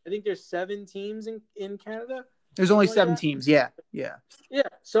think there's 7 teams in Canada. There's only 7 teams. Yeah. Yeah. Yeah.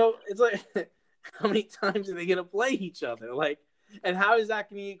 So it's like, how many times are they going to play each other? Like, and how is that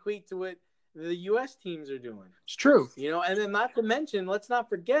going to equate to what the U.S. teams are doing? It's true. And then not to mention, let's not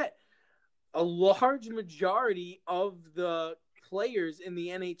forget, a large majority of the players in the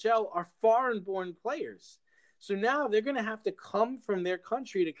NHL are foreign-born players. So now they're going to have to come from their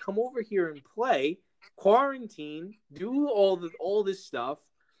country to come over here and play, quarantine, do all this stuff.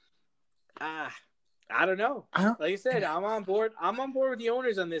 I don't know. Like I said, I'm on board. I'm on board with the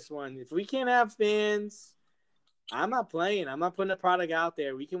owners on this one. If we can't have fans, I'm not playing. I'm not putting a product out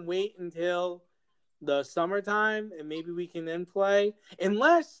there. We can wait until the summertime, and maybe we can then play.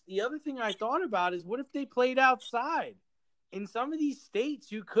 Unless, the other thing I thought about is, what if they played outside? In some of these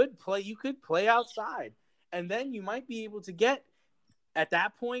states, you could play outside. And then you might be able to get, at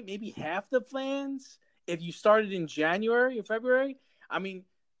that point, maybe half the fans if you started in January or February. I mean,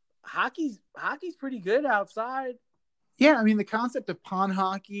 hockey's pretty good outside. Yeah, I mean, the concept of pond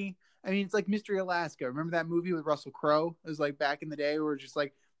hockey, I mean, it's like Mystery Alaska. Remember that movie with Russell Crowe? It was like back in the day where just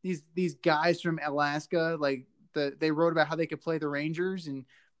like these guys from Alaska, like they wrote about how they could play the Rangers, and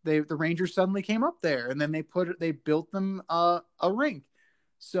the Rangers suddenly came up there, and then they built them a rink.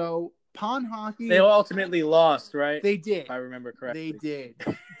 So pond hockey, they ultimately lost, right? They did, if I remember correctly. They did,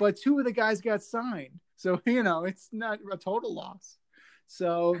 but 2 of the guys got signed, so it's not a total loss.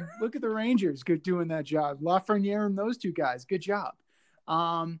 So look at the Rangers, good doing that job. Lafreniere and those 2 guys, good job.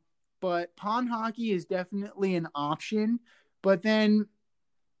 But pond hockey is definitely an option. But then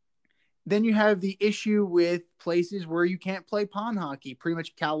you have the issue with places where you can't play pond hockey. Pretty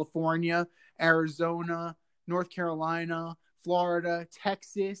much California, Arizona, North Carolina, Florida,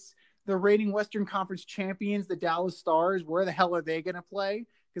 Texas. The reigning Western Conference champions, the Dallas Stars, where the hell are they going to play?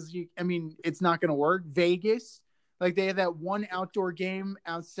 Because, it's not going to work. Vegas. Like, they had that one outdoor game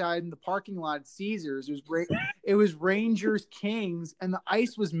outside in the parking lot at Caesars. It was Rangers Kings, and the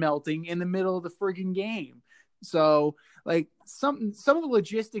ice was melting in the middle of the friggin' game. So, like, some of the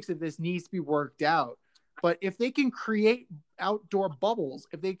logistics of this needs to be worked out. But if they can create outdoor bubbles,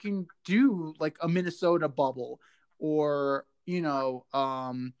 if they can do like a Minnesota bubble, or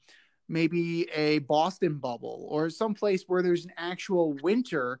maybe a Boston bubble, or someplace where there's an actual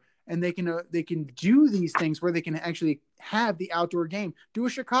winter, and they can do these things where they can actually have the outdoor game, do a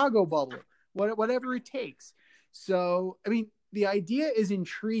Chicago bubble, whatever it takes. So, I mean, the idea is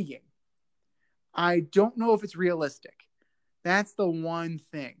intriguing. I don't know if it's realistic. That's the one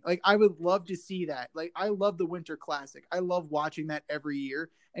thing. Like, I would love to see that. Like, I love the Winter Classic. I love watching that every year.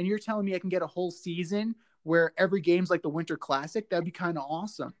 And you're telling me I can get a whole season where every game's like the Winter Classic? That'd be kind of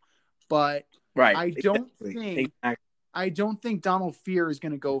awesome. But Right. I don't think Exactly. I don't think Donald Fear is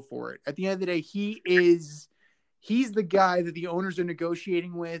going to go for it. At the end of the day, he's the guy that the owners are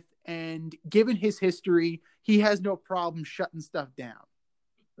negotiating with, and given his history, he has no problem shutting stuff down.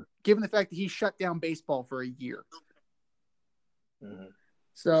 Given the fact that he shut down baseball for a year. Mm-hmm.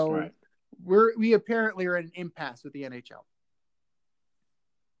 So Right. we apparently are at an impasse with the NHL.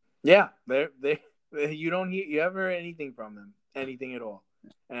 Yeah, they you don't ever hear anything from them, anything at all,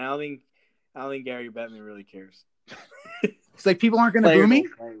 and I don't think Gary Bettman really cares. It's like people aren't going to Player boo me.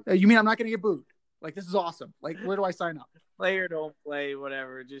 don't play. You mean I'm not going to get booed? Like, this is awesome. Like, where do I sign up? Player don't play,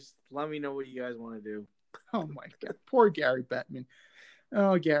 whatever. Just let me know what you guys want to do. Oh my God, poor Gary Bettman.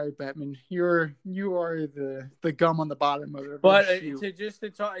 Oh, Gary Bettman, you are the gum on the bottom of it. But to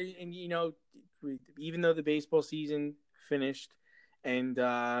talk, and even though the baseball season finished, and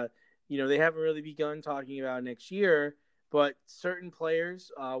they haven't really begun talking about next year, but certain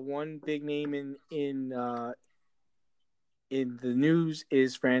players, one big name in the news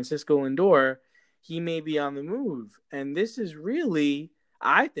is Francisco Lindor. He may be on the move, and this is really,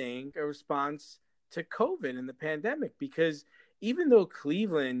 I think, a response to COVID and the pandemic, because even though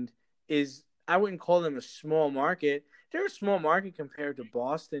Cleveland is, I wouldn't call them a small market. They're a small market compared to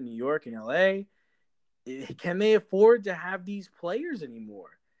Boston, New York, and LA. Can they afford to have these players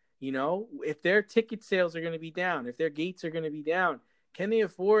anymore? If their ticket sales are going to be down, if their gates are going to be down, can they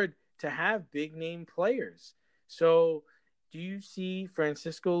afford to have big name players? So, do you see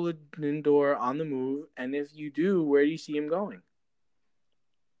Francisco Lindor on the move? And if you do, where do you see him going?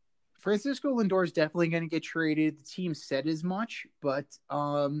 Francisco Lindor is definitely going to get traded. The team said as much, but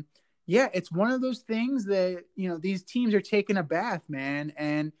yeah, it's one of those things that these teams are taking a bath, man,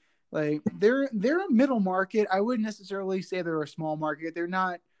 and like they're a middle market. I wouldn't necessarily say they're a small market. They're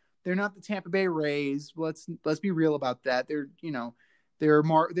not the Tampa Bay Rays. Let's be real about that. Their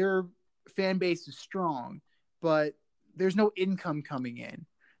fan base is strong, but there's no income coming in,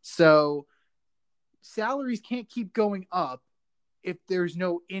 so salaries can't keep going up if there's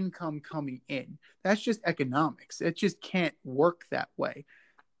no income coming in. That's just economics. It just can't work that way.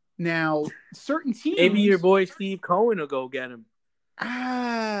 Now, certain teams... Maybe your boy Steve Cohen will go get him.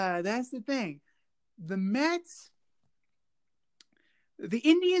 That's the thing. The Mets... The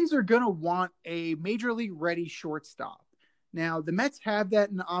Indians are going to want a major league ready shortstop. Now, the Mets have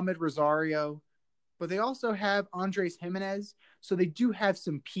that in Ahmed Rosario, but they also have Andres Jimenez, so they do have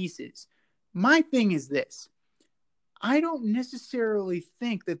some pieces. My thing is this. I don't necessarily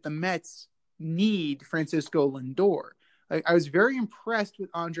think that the Mets need Francisco Lindor. I was very impressed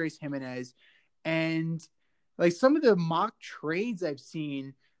with Andres Jimenez, and like some of the mock trades I've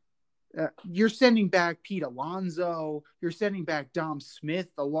seen, you're sending back Pete Alonso, you're sending back Dom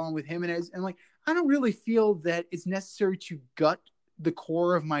Smith along with Jimenez, and like I don't really feel that it's necessary to gut the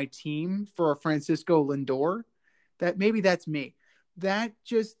core of my team for a Francisco Lindor. That maybe that's me. That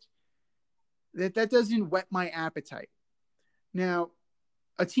doesn't whet my appetite. Now,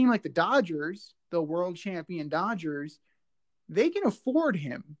 a team like the Dodgers, the world champion Dodgers, they can afford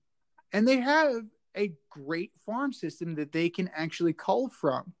him, and they have a great farm system that they can actually cull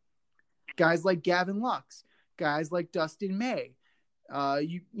from. Guys like Gavin Lux, guys like Dustin May.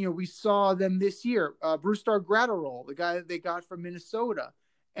 We saw them this year. Brusdar Graterol, the guy that they got from Minnesota,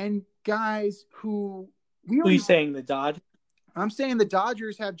 and guys who Who are you saying, the Dodgers? I'm saying the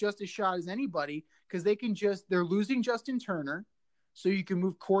Dodgers have just as shot as anybody because they're losing Justin Turner, so you can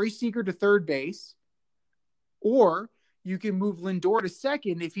move Corey Seager to third base, or you can move Lindor to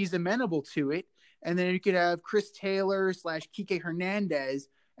second if he's amenable to it, and then you could have Chris Taylor / Kike Hernandez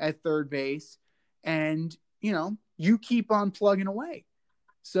at third base, and you keep on plugging away.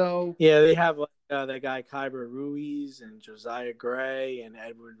 So yeah, they have that guy Kyber Ruiz and Josiah Gray and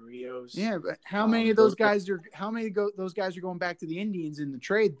Edward Rios. Yeah, but how many of those guys are going back to the Indians in the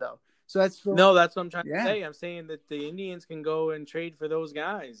trade though? So that's what I'm trying to say. I'm saying that the Indians can go and trade for those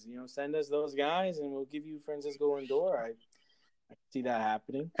guys. Send us those guys, and we'll give you Francisco Lindor. I see that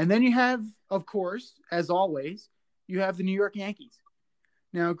happening. And then you have, of course, as always, you have the New York Yankees.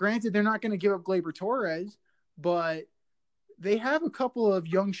 Now, granted, they're not going to give up Gleyber Torres, but they have a couple of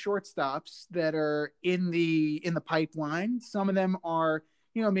young shortstops that are in the pipeline. Some of them are,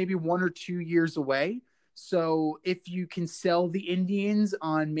 maybe 1 or 2 years away. So if you can sell the Indians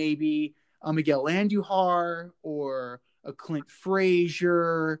on maybe a Miguel Andujar or a Clint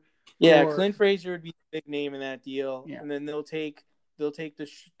Frazier. Yeah, Clint Frazier would be the big name in that deal. Yeah. And then they'll take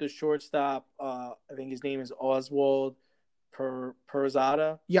the shortstop. I think his name is Oswald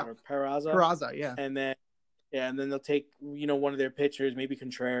Peraza. Yeah. Or Peraza. Peraza, yeah. And then they'll take, one of their pitchers, maybe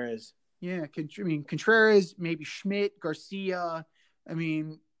Contreras. Yeah, Contreras, maybe Schmidt, Garcia. I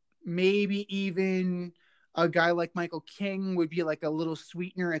mean, maybe even a guy like Michael King would be like a little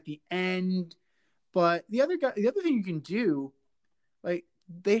sweetener at the end. But the other thing you can do, like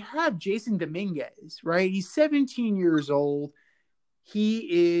they have Jason Dominguez, right? He's 17 years old. He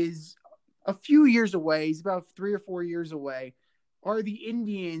is a few years away. He's about 3 or 4 years away. Are the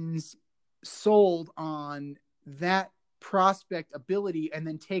Indians sold on that prospect ability and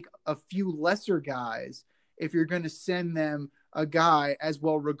then take a few lesser guys if you're going to send them a guy as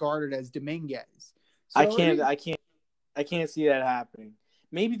well regarded as Dominguez? I So can't see that happening.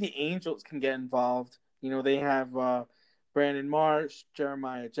 Maybe the Angels can get involved. They have Brandon Marsh,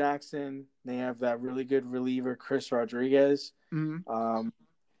 Jeremiah Jackson. They have that really good reliever, Chris Rodriguez. mm-hmm.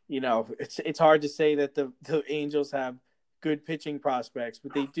 It's hard to say that the Angels have good pitching prospects,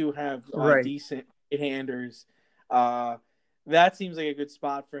 but they do have Right. decent handers. That seems like a good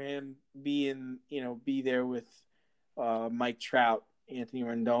spot for him. Be there with Mike Trout, Anthony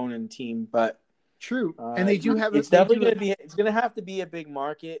Rendon, and team. But True, and they do have. It's definitely going to be. It's going to have to be a big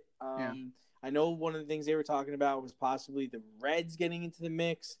market. Yeah. I know one of the things they were talking about was possibly the Reds getting into the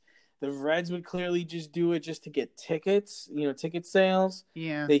mix. The Reds would clearly just do it just to get tickets, ticket sales.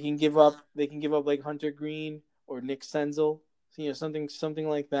 Yeah. They can give up like Hunter Green or Nick Senzel, something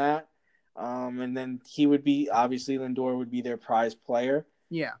like that. And then he would be, obviously Lindor would be their prize player.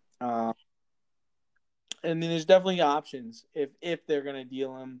 Yeah. And then there's definitely options if they're going to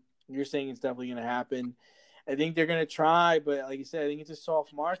deal him. You're saying it's definitely going to happen. I think they're going to try, but like you said, I think it's a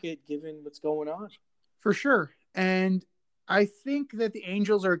soft market given what's going on. For sure. And I think that the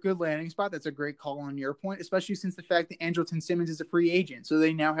Angels are a good landing spot. That's a great call on your point, especially since the fact that Andrelton Simmons is a free agent. So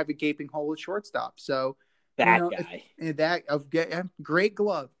they now have a gaping hole at shortstop. So guy. Great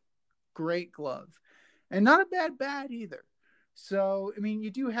glove. Great glove. And not a bad bat either. So, I mean, you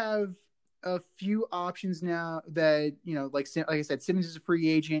do have a few options now that, like I said, Simmons is a free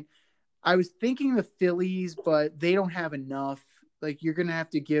agent. I was thinking the Phillies, but they don't have enough. Like, you're going to have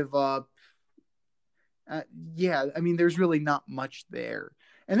to give up. There's really not much there.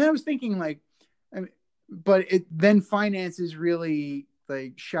 And then I was thinking, then finances really,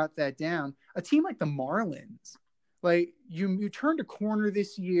 shut that down. A team like the Marlins, like, you turned a corner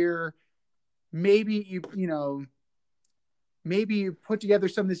this year. Maybe maybe you put together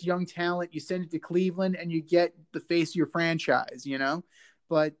some of this young talent, you send it to Cleveland, and you get the face of your franchise,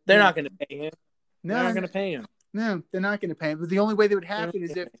 But they're not going to pay him. No, they're not going to pay him. No, they're not going to pay him. But the only way that would happen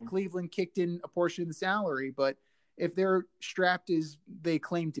is if Cleveland kicked in a portion of the salary. But if they're strapped as they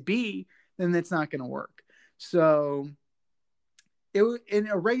claim to be, then that's not going to work. So in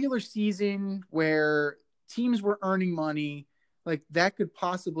a regular season where teams were earning money, like that could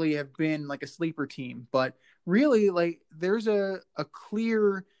possibly have been like a sleeper team. But really, like there's a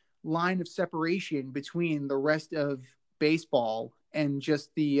clear line of separation between the rest of baseball and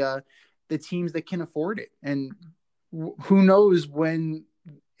just the teams that can afford it. And who knows when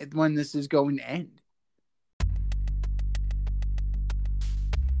this is going to end.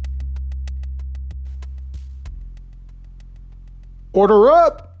 Order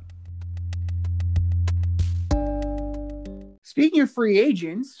up! Speaking of free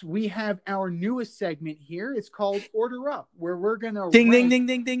agents, we have our newest segment here. It's called Order Up, where we're going to ding, ding, ding,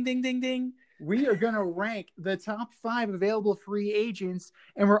 ding, ding, ding, ding, ding. We are going to rank the top 5 available free agents,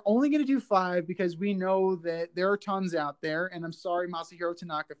 and we're only going to do 5 because we know that there are tons out there, and I'm sorry, Masahiro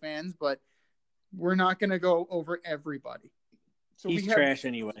Tanaka fans, but we're not going to go over everybody. So he's trash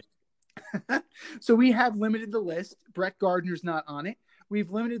anyway. So we have limited the list. Brett Gardner's not on it.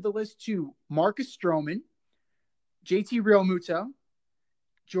 We've limited the list to Marcus Stroman, JT Realmuto,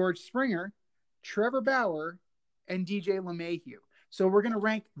 George Springer, Trevor Bauer, and DJ LeMahieu. So we're going to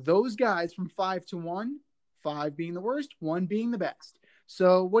rank those guys from 5 to 1, 5 being the worst, 1 being the best.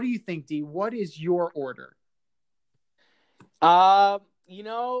 So what do you think, D? What is your order? I'm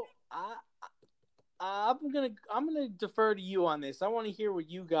gonna defer to you on this. I want to hear what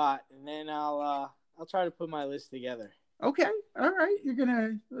you got, and then I'll try to put my list together. Okay, all right. You're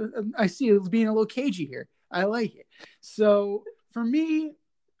gonna. I see you being a little cagey here. I like it. So for me,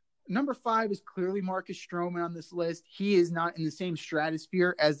 number 5 is clearly Marcus Stroman on this list. He is not in the same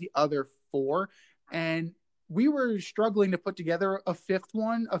stratosphere as the other 4. And we were struggling to put together a fifth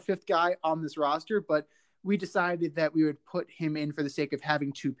guy on this roster, but we decided that we would put him in for the sake of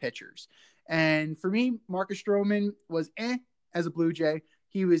having 2 pitchers. And for me, Marcus Stroman was as a Blue Jay.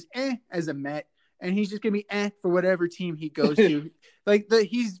 He was as a Met. And he's just going to be for whatever team he goes to.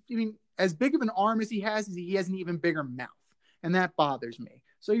 As big of an arm as he has an even bigger mouth. And that bothers me.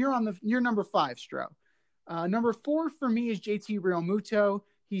 So you're number 5, Stro. Number 4 for me is JT Realmuto.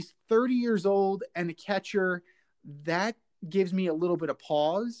 He's 30 years old and a catcher. That gives me a little bit of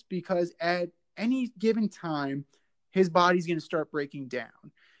pause because at any given time, his body's going to start breaking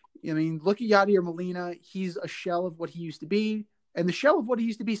down. I mean, look at Yadier Molina. He's a shell of what he used to be, and the shell of what he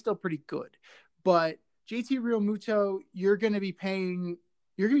used to be is still pretty good. But JT Realmuto, you're going to be paying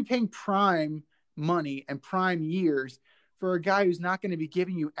prime money and prime years for a guy who's not going to be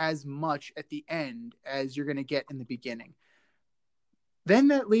giving you as much at the end as you're going to get in the beginning. Then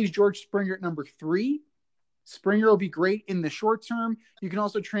that leaves George Springer at number 3. Springer will be great in the short term. You can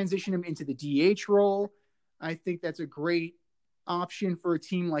also transition him into the DH role. I think that's a great option for a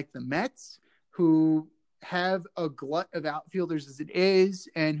team like the Mets, who have a glut of outfielders as it is,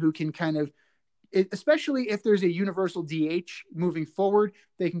 and who can kind of, especially if there's a universal DH moving forward,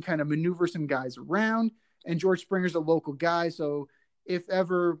 they can kind of maneuver some guys around. And George Springer's a local guy, so if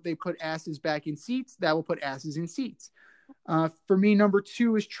ever they put asses back in seats, that will put asses in seats. For me, number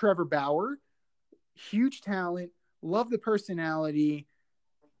 2 is Trevor Bauer. Huge talent. Love the personality.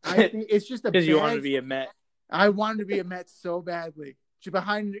 I think it's just a because you wanted to be a Met. I wanted to be a Met so badly.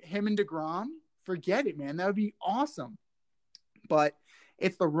 Behind him and DeGrom, forget it, man. That would be awesome. But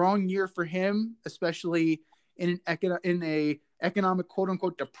it's the wrong year for him, especially in a economic quote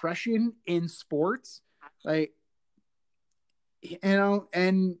unquote depression in sports. Like, you know,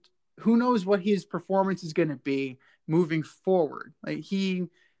 and who knows what his performance is going to be moving forward. Like, he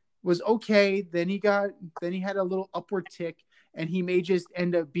was okay, then he had a little upward tick, and he may just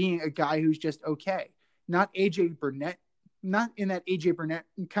end up being a guy who's just okay. Not AJ Burnett, not in that AJ Burnett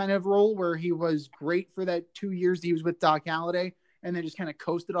kind of role where he was great for that 2 years he was with Doc Halladay and then just kind of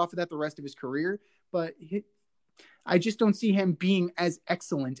coasted off of that the rest of his career. But I just don't see him being as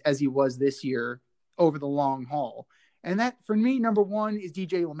excellent as he was this year over the long haul. And that, for me, number 1 is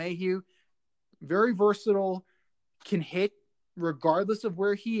DJ LeMahieu. Very versatile, can hit regardless of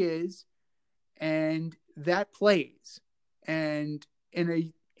where he is, and that plays. And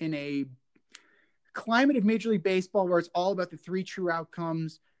in a climate of Major League Baseball where it's all about the 3 true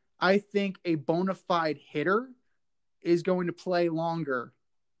outcomes, I think a bona fide hitter is going to play longer.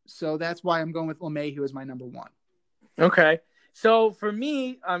 So that's why I'm going with LeMahieu as my number 1. Okay. So for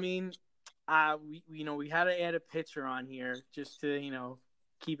me, I mean, we had to add a pitcher on here just to,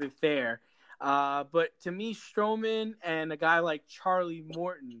 keep it fair. But to me, Stroman and a guy like Charlie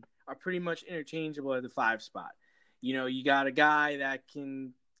Morton are pretty much interchangeable at the 5 spot. You got a guy that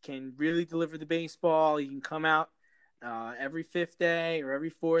can really deliver the baseball. He can come out every 5th day or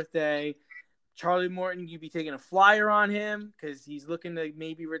every 4th day. Charlie Morton, you'd be taking a flyer on him because he's looking to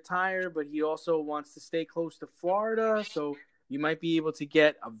maybe retire, but he also wants to stay close to Florida. So you might be able to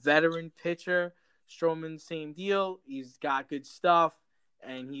get a veteran pitcher. Stroman, same deal. He's got good stuff,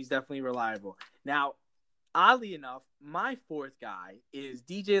 and he's definitely reliable. Now, oddly enough, my 4th guy is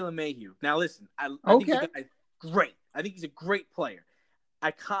DJ LeMahieu. Now, listen, I think the guy's great. I think he's a great player.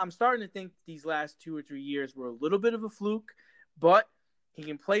 I'm starting to think these last 2 or 3 years were a little bit of a fluke, but he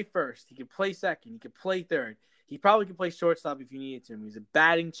can play first. He can play second. He can play third. He probably can play shortstop if you needed to. He's a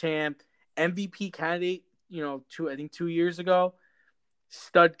batting champ, MVP candidate, 2 years ago.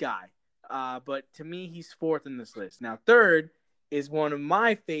 Stud guy. But to me, he's 4th in this list. Now, 3rd is one of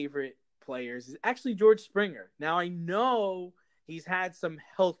my favorite players, is actually George Springer. Now, I know he's had some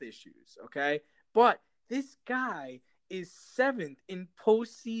health issues, okay? But this guy is 7th in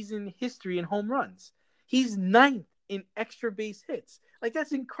postseason history in home runs. He's 9th in extra base hits. Like,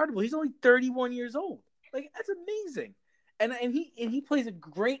 that's incredible. He's only 31 years old. Like, that's amazing. And he plays a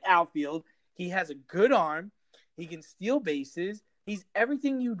great outfield. He has a good arm. He can steal bases. He's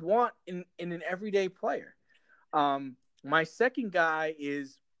everything you'd want in an everyday player. My second guy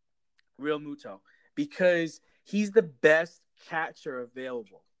is Realmuto because he's the best catcher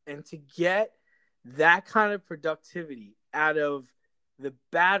available. And to get that kind of productivity out of the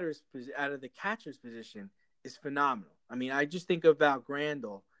catcher's position is phenomenal. I mean, I just think about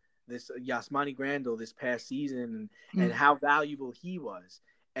Yasmani Grandal this past season and how valuable he was.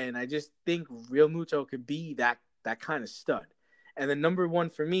 And I just think Realmuto could be that kind of stud. And then number 1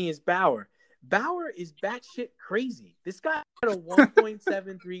 for me is Bauer. Bauer is batshit crazy. This guy had a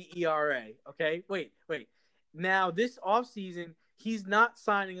 1.73 ERA. Okay, wait. Now this offseason, he's not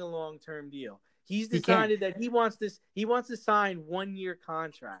signing a long-term deal. He's decided that he wants to sign 1-year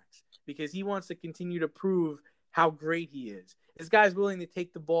contracts because he wants to continue to prove how great he is. This guy's willing to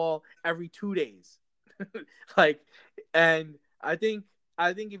take the ball every 2 days. And I think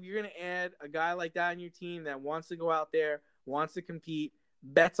if you're going to add a guy like that on your team that wants to go out there, wants to compete,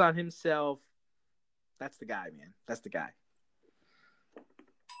 bets on himself, that's the guy, man. That's the guy.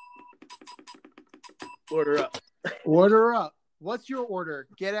 Order up. Order up. What's your order?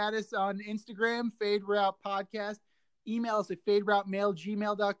 Get at us on Instagram, Fade Route Podcast. Email us at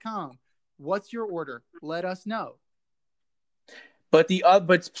faderoutemail@gmail.com. What's your order? Let us know. But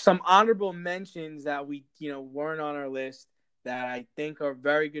some honorable mentions that we weren't on our list that I think are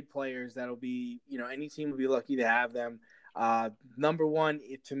very good players that'll be any team will be lucky to have them. Number one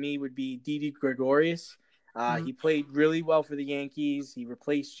to me would be Didi Gregorius. He played really well for the Yankees. He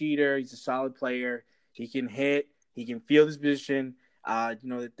replaced Jeter. He's a solid player. He can hit. He can field his position.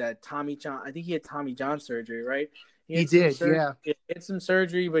 That Tommy John. I think he had Tommy John surgery, right? He did, yeah. He had some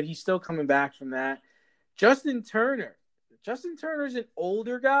surgery, but he's still coming back from that. Justin Turner. Justin Turner's an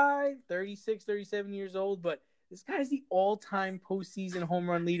older guy, 36, 37 years old, but this guy's the all-time postseason home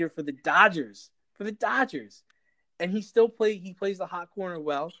run leader for the Dodgers. And he plays the hot corner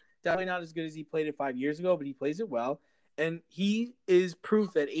well. Definitely not as good as he played it 5 years ago, but he plays it well. And he is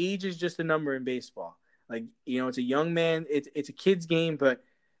proof that age is just a number in baseball. Like, it's a young man. It's a kid's game, but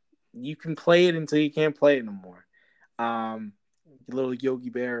you can play it until you can't play it no more. A little Yogi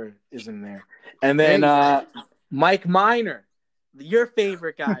Berra is in there. And then Mike Minor, your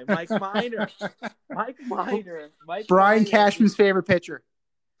favorite guy, Mike Minor. Brian Cashman's favorite pitcher.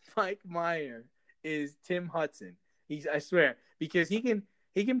 Mike Minor is Tim Hudson. I swear, because he can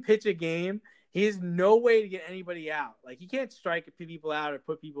pitch a game. He has no way to get anybody out. Like, he can't strike people out or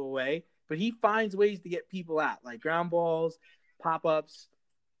put people away, but he finds ways to get people out, like ground balls, pop-ups.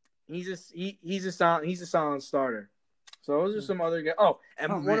 He's a solid starter. So those are some other guys.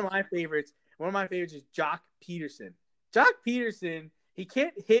 One of my favorites is Jock Peterson. Jock Peterson, he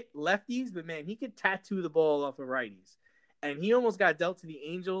can't hit lefties, but man, he could tattoo the ball off of righties. And he almost got dealt to the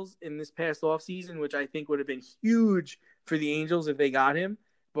Angels in this past offseason, which I think would have been huge for the Angels if they got him.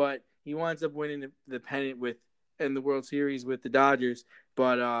 But he winds up winning the pennant and the World Series with the Dodgers.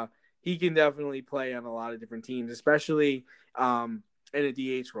 But he can definitely play on a lot of different teams, especially in a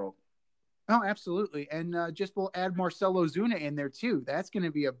DH role. Oh, absolutely. And we'll add Marcelo Zuna in there too. That's going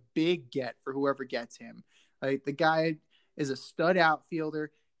to be a big get for whoever gets him. Like, the guy is a stud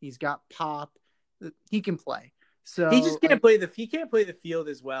outfielder. He's got pop. He can play. So he just can't play the field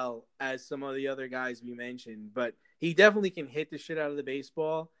as well as some of the other guys we mentioned, but he definitely can hit the shit out of the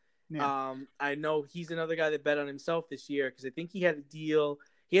baseball. Yeah. I know he's another guy that bet on himself this year because I think he had a deal.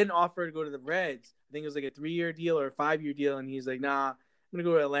 He had an offer to go to the Reds. I think it was like a 3-year deal or a 5-year deal, and he's like, "Nah, I'm gonna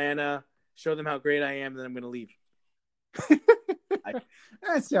go to Atlanta, show them how great I am, and then I'm gonna leave."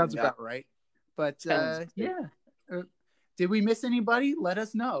 That sounds about right. But did we miss anybody? Let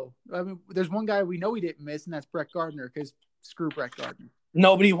us know. I mean, there's one guy we know we didn't miss, and that's Brett Gardner, because screw Brett Gardner.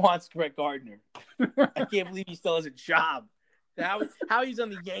 Nobody wants Brett Gardner. I can't believe he still has a job. How he's on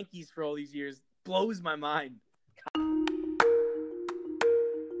the Yankees for all these years blows my mind.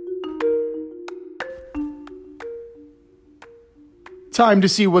 Time to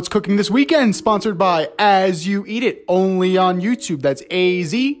see what's cooking this weekend, sponsored by As You Eat It, only on YouTube. That's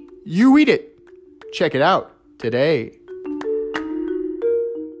AZ You Eat It. Check it out today.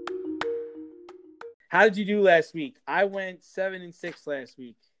 How did you do last week? I went 7-6 last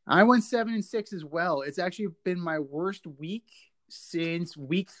week. I went 7-6 as well. It's actually been my worst week since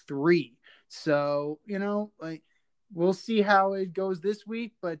week 3. So, we'll see how it goes this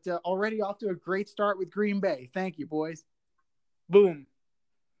week, but already off to a great start with Green Bay. Thank you, boys. Boom.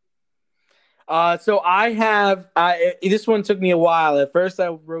 So I have this one took me a while. At first I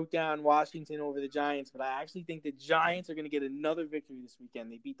wrote down Washington over the Giants, but I actually think the Giants are going to get another victory this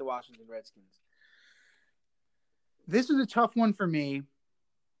weekend. They beat the Washington Redskins. This was a tough one for me.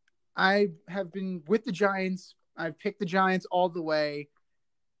 I have been with the Giants. I've picked the Giants all the way.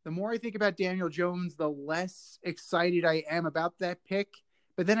 The more I think about Daniel Jones, the less excited I am about that pick.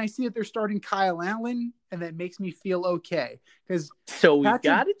 But then I see that they're starting Kyle Allen, and that makes me feel okay. So we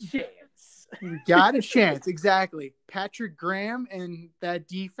got a chance. We got a chance, exactly. Patrick Graham and that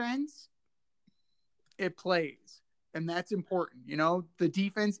defense, it plays. And that's important. The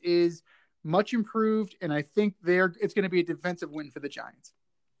defense is much improved, and I think it's going to be a defensive win for the Giants.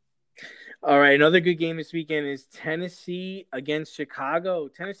 All right, another good game this weekend is Tennessee against Chicago.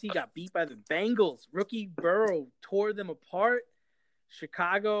 Tennessee got beat by the Bengals. Rookie Burrow tore them apart.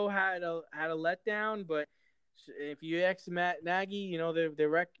 Chicago had a letdown, but if you ask Matt Nagy, you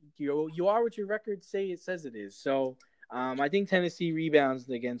are what your record says it is. So I think Tennessee rebounds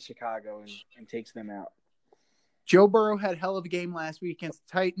against Chicago and takes them out. Joe Burrow had hell of a game last week against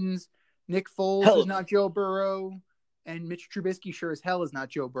the Titans. Nick Foles is not Joe Burrow, and Mitch Trubisky sure as hell is not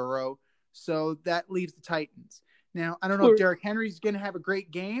Joe Burrow. So that leaves the Titans. Now, I don't know if Derrick Henry's going to have a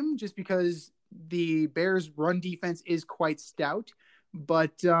great game just because the Bears' run defense is quite stout.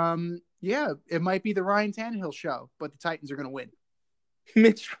 But, it might be the Ryan Tannehill show, but the Titans are going to win.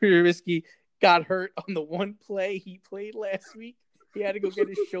 Mitch Trubisky got hurt on the one play he played last week. He had to go get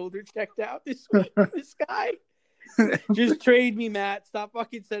his shoulder checked out this week. This guy. Just trade me, Matt. Stop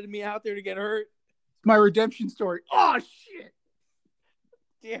fucking sending me out there to get hurt. My redemption story. Oh, shit.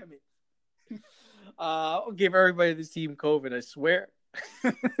 Damn it. I'll give everybody this team COVID, I swear.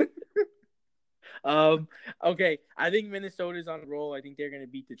 Okay. I think Minnesota's on a roll. I think they're going to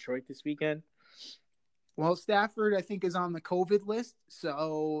beat Detroit this weekend. Well, Stafford, I think, is on the COVID list,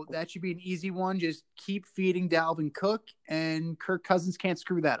 so that should be an easy one. Just keep feeding Dalvin Cook, and Kirk Cousins can't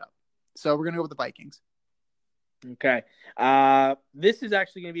screw that up. So we're going to go with the Vikings. Okay. This is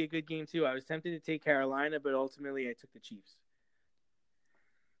actually going to be a good game, too. I was tempted to take Carolina, but ultimately I took the Chiefs.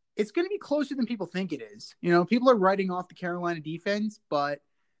 It's going to be closer than people think it is. You know, people are writing off the Carolina defense, but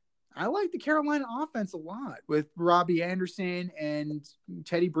I like the Carolina offense a lot with Robbie Anderson and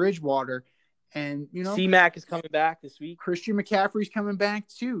Teddy Bridgewater. And, you know, C-Mac is coming back this week. Christian McCaffrey's coming back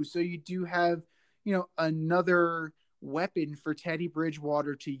too. So you do have, you know, another weapon for Teddy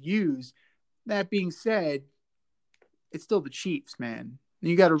Bridgewater to use. That being said, it's still the Chiefs, man.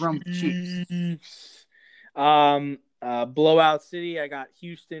 You got to run with the Chiefs. Blowout City, I got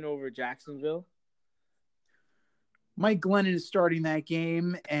Houston over Jacksonville. Mike Glennon is starting that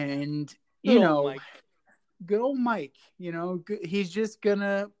game, and, you know, Mike. Good old Mike, you know, he's just going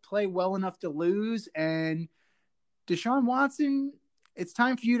to play well enough to lose. And Deshaun Watson, it's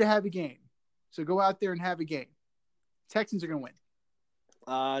time for you to have a game. So go out there and have a game. Texans are going to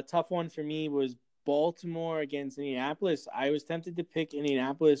win. Tough one for me was Baltimore against Indianapolis. I was tempted to pick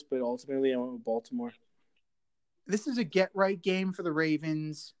Indianapolis, but ultimately I went with Baltimore. This is a get-right game for the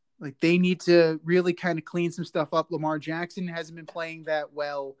Ravens. Like, they need to really kind of clean some stuff up. Lamar Jackson hasn't been playing that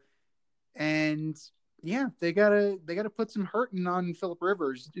well. And yeah, they gotta put some hurting on Phillip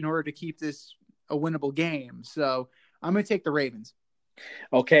Rivers in order to keep this a winnable game. So I'm gonna take the Ravens.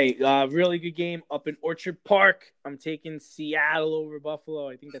 Okay, really good game up in Orchard Park. I'm taking Seattle over Buffalo.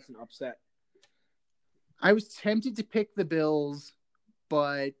 I think that's an upset. I was tempted to pick the Bills,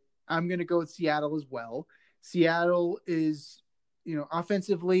 but I'm gonna go with Seattle as well. Seattle is, you know,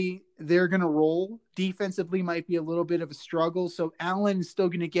 offensively they're gonna roll. Defensively might be a little bit of a struggle. So Allen is still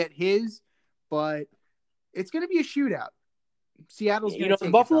gonna get his, but it's going to be a shootout. Seattle's going to take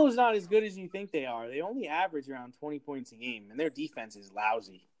Buffalo's not as good as you think they are. They only average around 20 points a game, and their defense is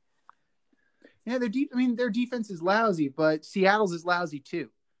lousy. Yeah, their defense is lousy, but Seattle's is lousy too.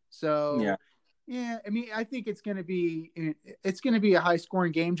 So, yeah, I mean, I think it's going to be a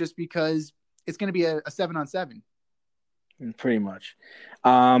high-scoring game just because it's going to be a 7-on-7. Pretty much.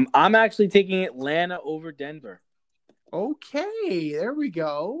 I'm actually taking Atlanta over Denver. Okay, there we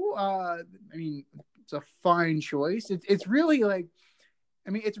go. I mean, it's a fine choice. It's really like,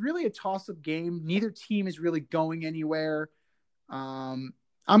 I mean, it's really a toss-up game. Neither team is really going anywhere. I'm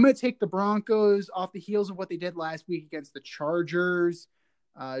going to take the Broncos off the heels of what they did last week against the Chargers.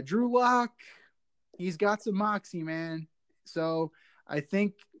 Drew Lock, he's got some moxie, man. So I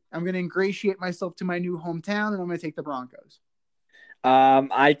think I'm going to ingratiate myself to my new hometown, and I'm going to take the Broncos.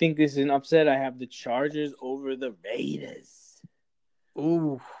 I think this is an upset. I have the Chargers over the Raiders.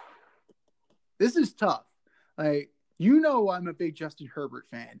 Ooh. This is tough. Like, you know, I'm a big Justin Herbert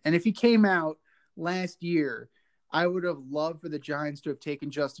fan. And if he came out last year, I would have loved for the Giants to have taken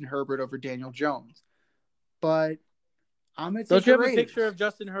Justin Herbert over Daniel Jones. But I'm going to take the Raiders. Don't you have a picture of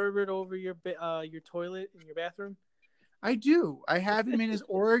Justin Herbert over your toilet in your bathroom? I do. I have him in his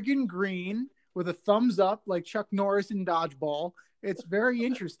Oregon green with a thumbs up like Chuck Norris in Dodgeball. It's very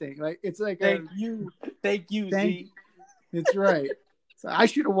interesting. Like, it's like Thank you, Z. It's right. So I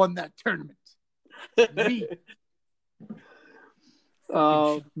should have won that tournament. Me.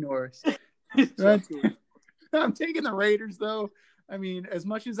 Chuck Norris. I'm taking the Raiders, though. I mean, as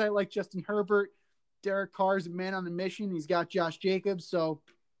much as I like Justin Herbert, Derek Carr's a man on a mission. He's got Josh Jacobs, so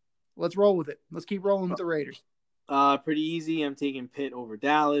let's roll with it. Let's keep rolling with the Raiders. Pretty easy. I'm taking Pitt over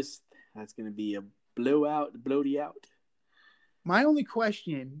Dallas. That's going to be a bloaty out. My only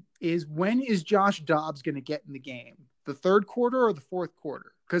question is, when is Josh Dobbs going to get in the game? The third quarter or the fourth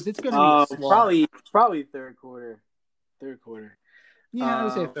quarter? Because it's going to be probably third quarter. Yeah, I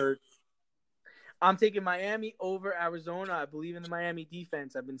would say third. I'm taking Miami over Arizona. I believe in the Miami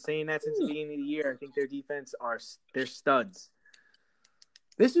defense. I've been saying that since the beginning of the year. I think their defense they're studs.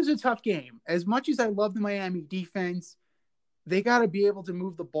 This is a tough game. As much as I love the Miami defense, they got to be able to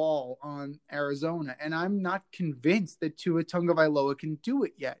move the ball on Arizona. And I'm not convinced that Tua Tagovailoa can do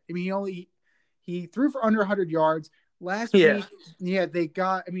it yet. I mean, he threw for under 100 yards last week. Yeah, they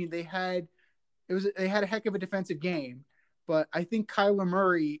had a heck of a defensive game, but I think Kyler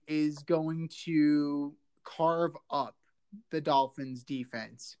Murray is going to carve up the Dolphins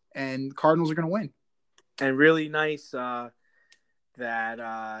defense, and Cardinals are going to win. And really nice that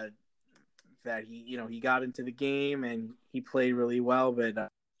he got into the game and he played really well, but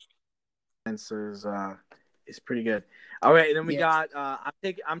defense is pretty good. All right, and then we got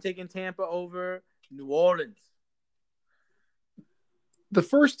I'm taking Tampa over New Orleans. The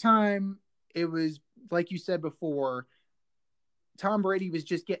first time it was like you said before, Tom Brady was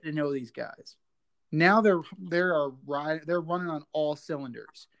just getting to know these guys. Now they're running on all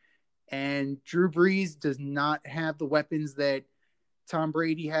cylinders, and Drew Brees does not have the weapons that Tom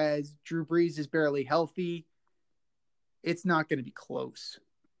Brady has. Drew Brees is barely healthy. It's not going to be close.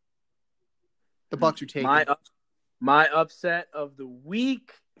 The Bucs are taking. My upset of the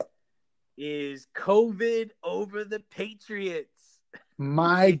week is COVID over the Patriots.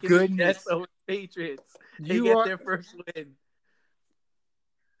 My goodness, over the Patriots. They get their first win.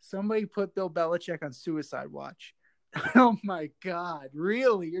 Somebody put Bill Belichick on suicide watch. Oh my God!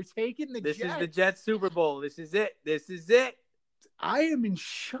 Really? You're taking the Jets? This is the Jets Super Bowl. This is it. I am in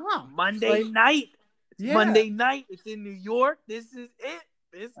shock. Monday night. Yeah. Monday night. It's in New York. This is it.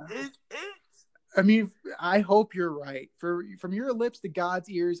 This is it. I mean, I hope you're right. From your lips to God's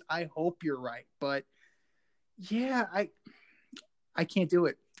ears, I hope you're right. But yeah, I can't do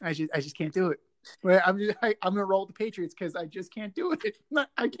it. I just can't do it. But I'm gonna roll with the Patriots because I just can't do it.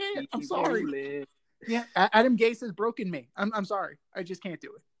 I can't. I'm sorry. Yeah, Adam Gase has broken me. I'm sorry. I just can't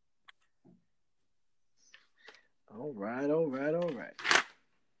do it. All right.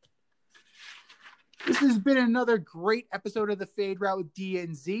 This has been another great episode of the Fade Route with D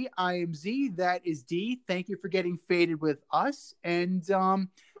and Z. I am Z. That is D. Thank you for getting faded with us. And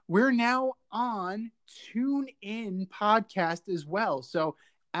we're now on TuneIn podcast as well. So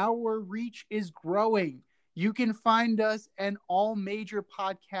our reach is growing. You can find us in all major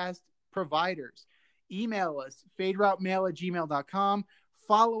podcast providers. Email us, faderoutemail@gmail.com.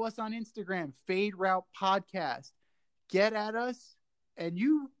 Follow us on Instagram, Fade Route Podcast. Get at us, and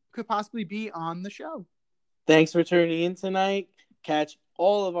you could possibly be on the show. Thanks for tuning in tonight. Catch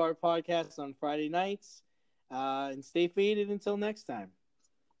all of our podcasts on Friday nights, and stay faded until next time.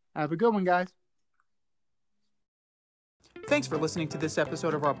 Have a good one, guys. Thanks for listening to this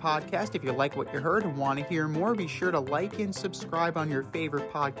episode of our podcast. If you like what you heard and want to hear more, be sure to like and subscribe on your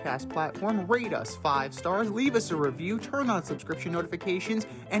favorite podcast platform. Rate us 5 stars, leave us a review, turn on subscription notifications,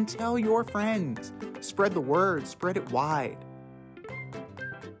 and tell your friends. Spread the word, spread it wide.